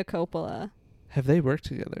Sofia Coppola. Have they worked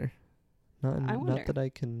together? I wonder. Not that I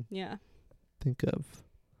can Yeah. think of.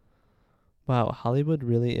 Wow, Hollywood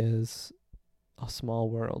really is a small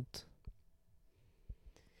world.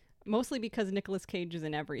 Mostly because Nicolas Cage is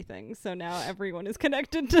in everything, so now everyone is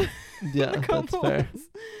connected to Yeah, the that's fair.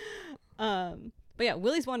 Coppolas. But yeah,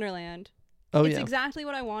 Willy's Wonderland. Oh, It's yeah. exactly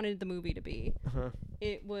what I wanted the movie to be. Uh-huh.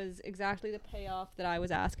 It was exactly the payoff that I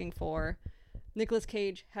was asking for. Nicolas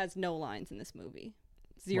Cage has no lines in this movie.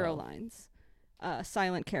 Zero Wow. lines.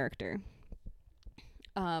 Silent character.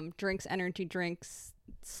 Drinks energy drinks,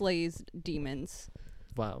 slays demons.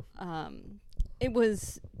 Wow. It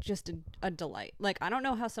was just a delight. Like, I don't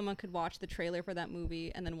know how someone could watch the trailer for that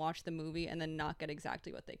movie and then watch the movie and then not get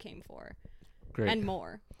exactly what they came for. Great. And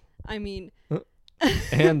more. I mean...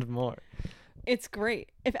 and more. It's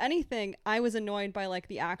great. If anything, I was annoyed by, like,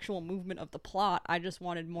 the actual movement of the plot. I just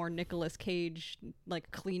wanted more Nicolas Cage,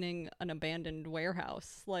 like, cleaning an abandoned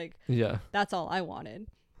warehouse. Like, Yeah. that's all I wanted.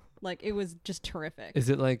 Like, it was just terrific. Is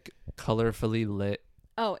it, like, colorfully lit?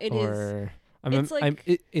 Oh, it is. Or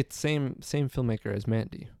it's same filmmaker as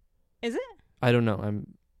Mandy. Is it? I don't know.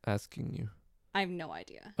 I'm asking you. I have no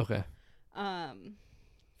idea. Okay.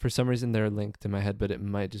 For some reason they're linked in my head, but it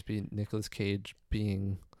might just be Nicolas Cage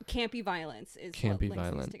being campy violence is campy what links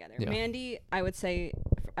violent. these together. Yeah. Mandy, I would say,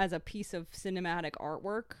 as a piece of cinematic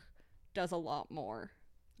artwork, does a lot more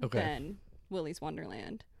than Willy's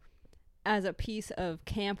Wonderland. As a piece of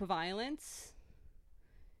camp violence,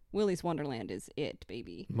 Willy's Wonderland is it,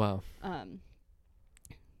 baby. Wow.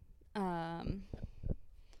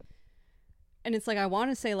 And it's like, I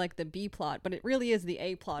want to say like the B plot, but it really is the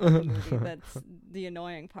A plot of the movie that's the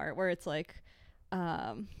annoying part, where it's like,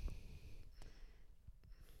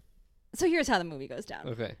 so here's how the movie goes down.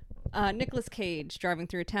 Okay. Nicolas Cage driving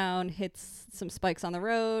through a town, hits some spikes on the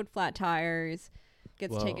road, flat tires,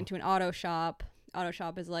 gets taken to an auto shop. Auto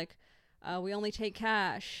shop is like, we only take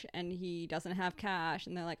cash, and he doesn't have cash.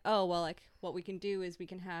 And they're like, oh, well, like, what we can do is we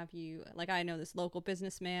can have you, like, I know this local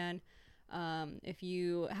businessman. If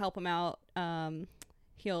you help him out,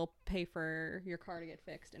 he'll pay for your car to get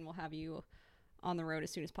fixed, and we'll have you on the road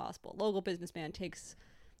as soon as possible. Local businessman takes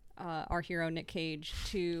our hero Nick Cage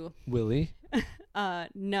to Willy?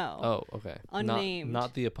 no. Oh, okay. Unnamed.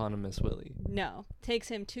 Not the eponymous Willy. No. Takes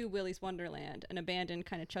him to Willy's Wonderland, an abandoned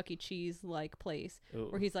kind of Chuck E. Cheese like place. Ooh.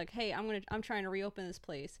 Where he's like, hey, I'm trying to reopen this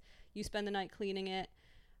place. You spend the night cleaning it.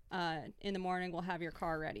 In the morning we'll have your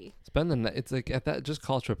car ready. Spend the night. It's like at that, just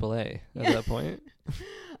call AAA at that point.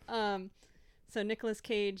 So Nicolas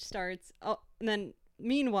Cage starts. Oh, and then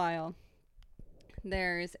meanwhile,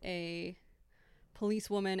 there's a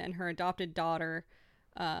policewoman and her adopted daughter,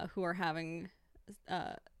 who are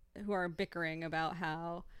bickering about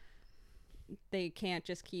how they can't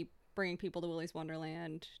just keep bringing people to Willy's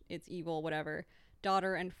Wonderland. It's evil, whatever.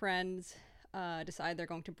 Daughter and friends decide they're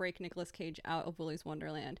going to break Nicolas Cage out of Willy's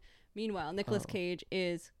Wonderland. Meanwhile, Nicolas Cage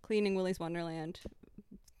is cleaning Willy's Wonderland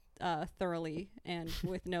thoroughly and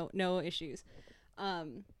with no issues.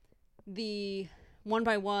 The one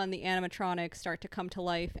by one, the animatronics start to come to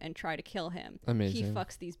life and try to kill him. Amazing. He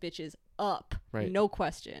fucks these bitches up, Right. no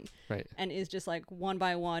question, Right. and is just like one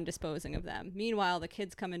by one disposing of them. Meanwhile, the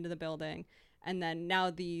kids come into the building, and then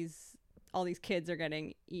now all these kids are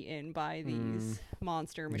getting eaten by these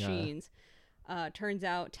monster machines. Turns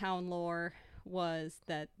out town lore was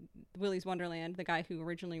that Willy's Wonderland, the guy who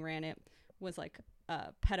originally ran it, was like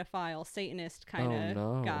a pedophile Satanist kind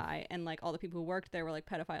of guy, and like all the people who worked there were like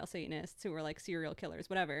pedophile Satanists who were like serial killers,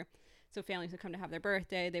 whatever. So families would come to have their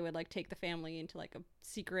birthday, they would like take the family into like a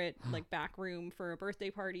secret like back room for birthday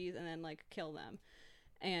parties and then like kill them.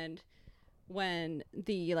 And when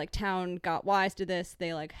the like town got wise to this,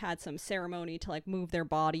 they like had some ceremony to like move their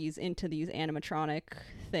bodies into these animatronic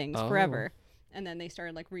things forever. And then they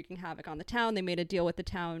started like wreaking havoc on the town. They made a deal with the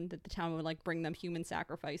town that the town would like bring them human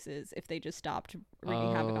sacrifices if they just stopped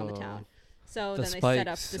wreaking havoc on the town. So then they set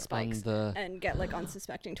up the spikes and get like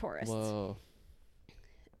unsuspecting tourists. Whoa.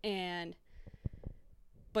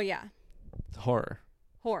 But yeah. Horror.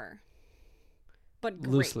 But great.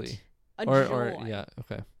 Loosely. A Or joy. yeah,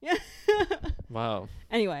 okay. Yeah. Wow.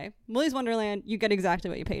 Anyway, Willy's Wonderland, you get exactly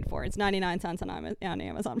what you paid for. It's 99 cents on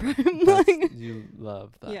Amazon Prime. You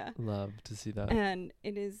love that. Yeah. Love to see that. And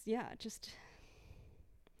it is, yeah, just...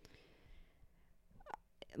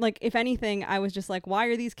 like, if anything, I was just like, why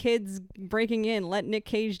are these kids breaking in? Let Nick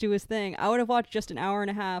Cage do his thing. I would have watched just an hour and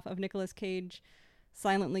a half of Nicolas Cage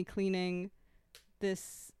silently cleaning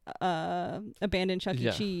this abandoned Chuck E.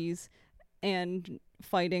 Yeah. Cheese and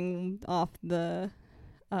fighting off the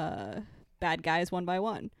bad guys one by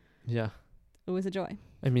one. Yeah. It was a joy.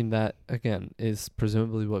 I mean, that, again, is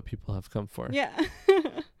presumably what people have come for. Yeah.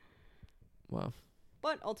 Wow.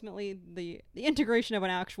 But ultimately, the integration of an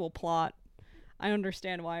actual plot, I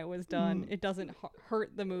understand why it was done. It doesn't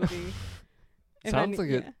hurt the movie. Sounds like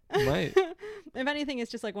it might. If anything, it's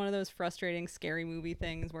just like one of those frustrating, scary movie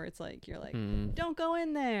things where it's like, you're like, don't go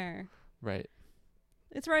in there. Right.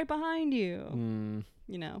 It's right behind you.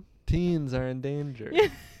 You know. Teens are in danger.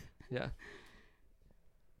 Yeah.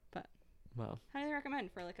 But. Wow. Highly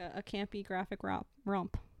recommend for like a campy graphic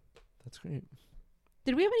romp. That's great.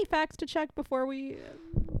 Did we have any facts to check before we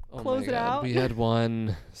close it out? We had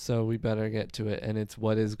one, so we better get to it. And it's,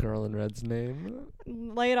 what is Girl in Red's name?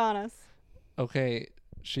 Lay it on us. Okay.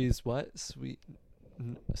 She's what?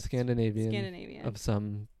 Scandinavian. Of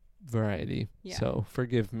some variety. Yeah. So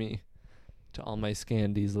forgive me to all my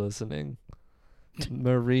Scandies listening.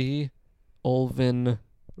 Marie Olven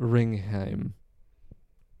Ringheim.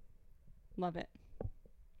 Love it.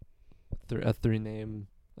 A three name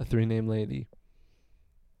lady.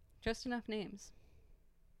 Just enough names.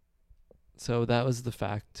 So that was the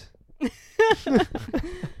fact.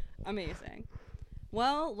 Amazing.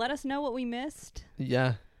 Well, let us know what we missed.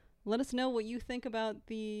 Yeah. Let us know what you think about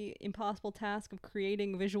the impossible task of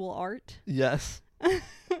creating visual art. Yes.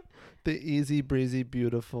 The easy breezy,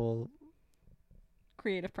 beautiful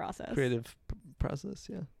creative process. Process,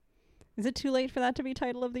 yeah. Is it too late for that to be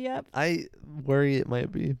title of the app? I worry it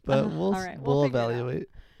might be, but all right, we'll evaluate.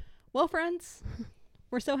 Well, friends,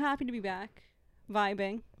 we're so happy to be back.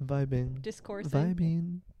 Vibing.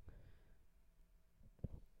 Discoursing.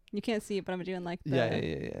 You can't see it, but I'm doing like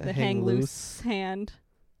the hang loose hand.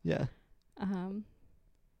 Yeah. Oh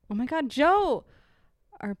my God, Joe,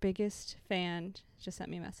 our biggest fan, just sent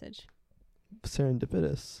me a message.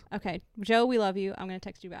 Serendipitous. Okay, Joe, we love you. I'm gonna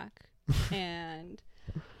text you back. And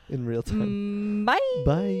in real time. Bye.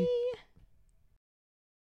 Bye.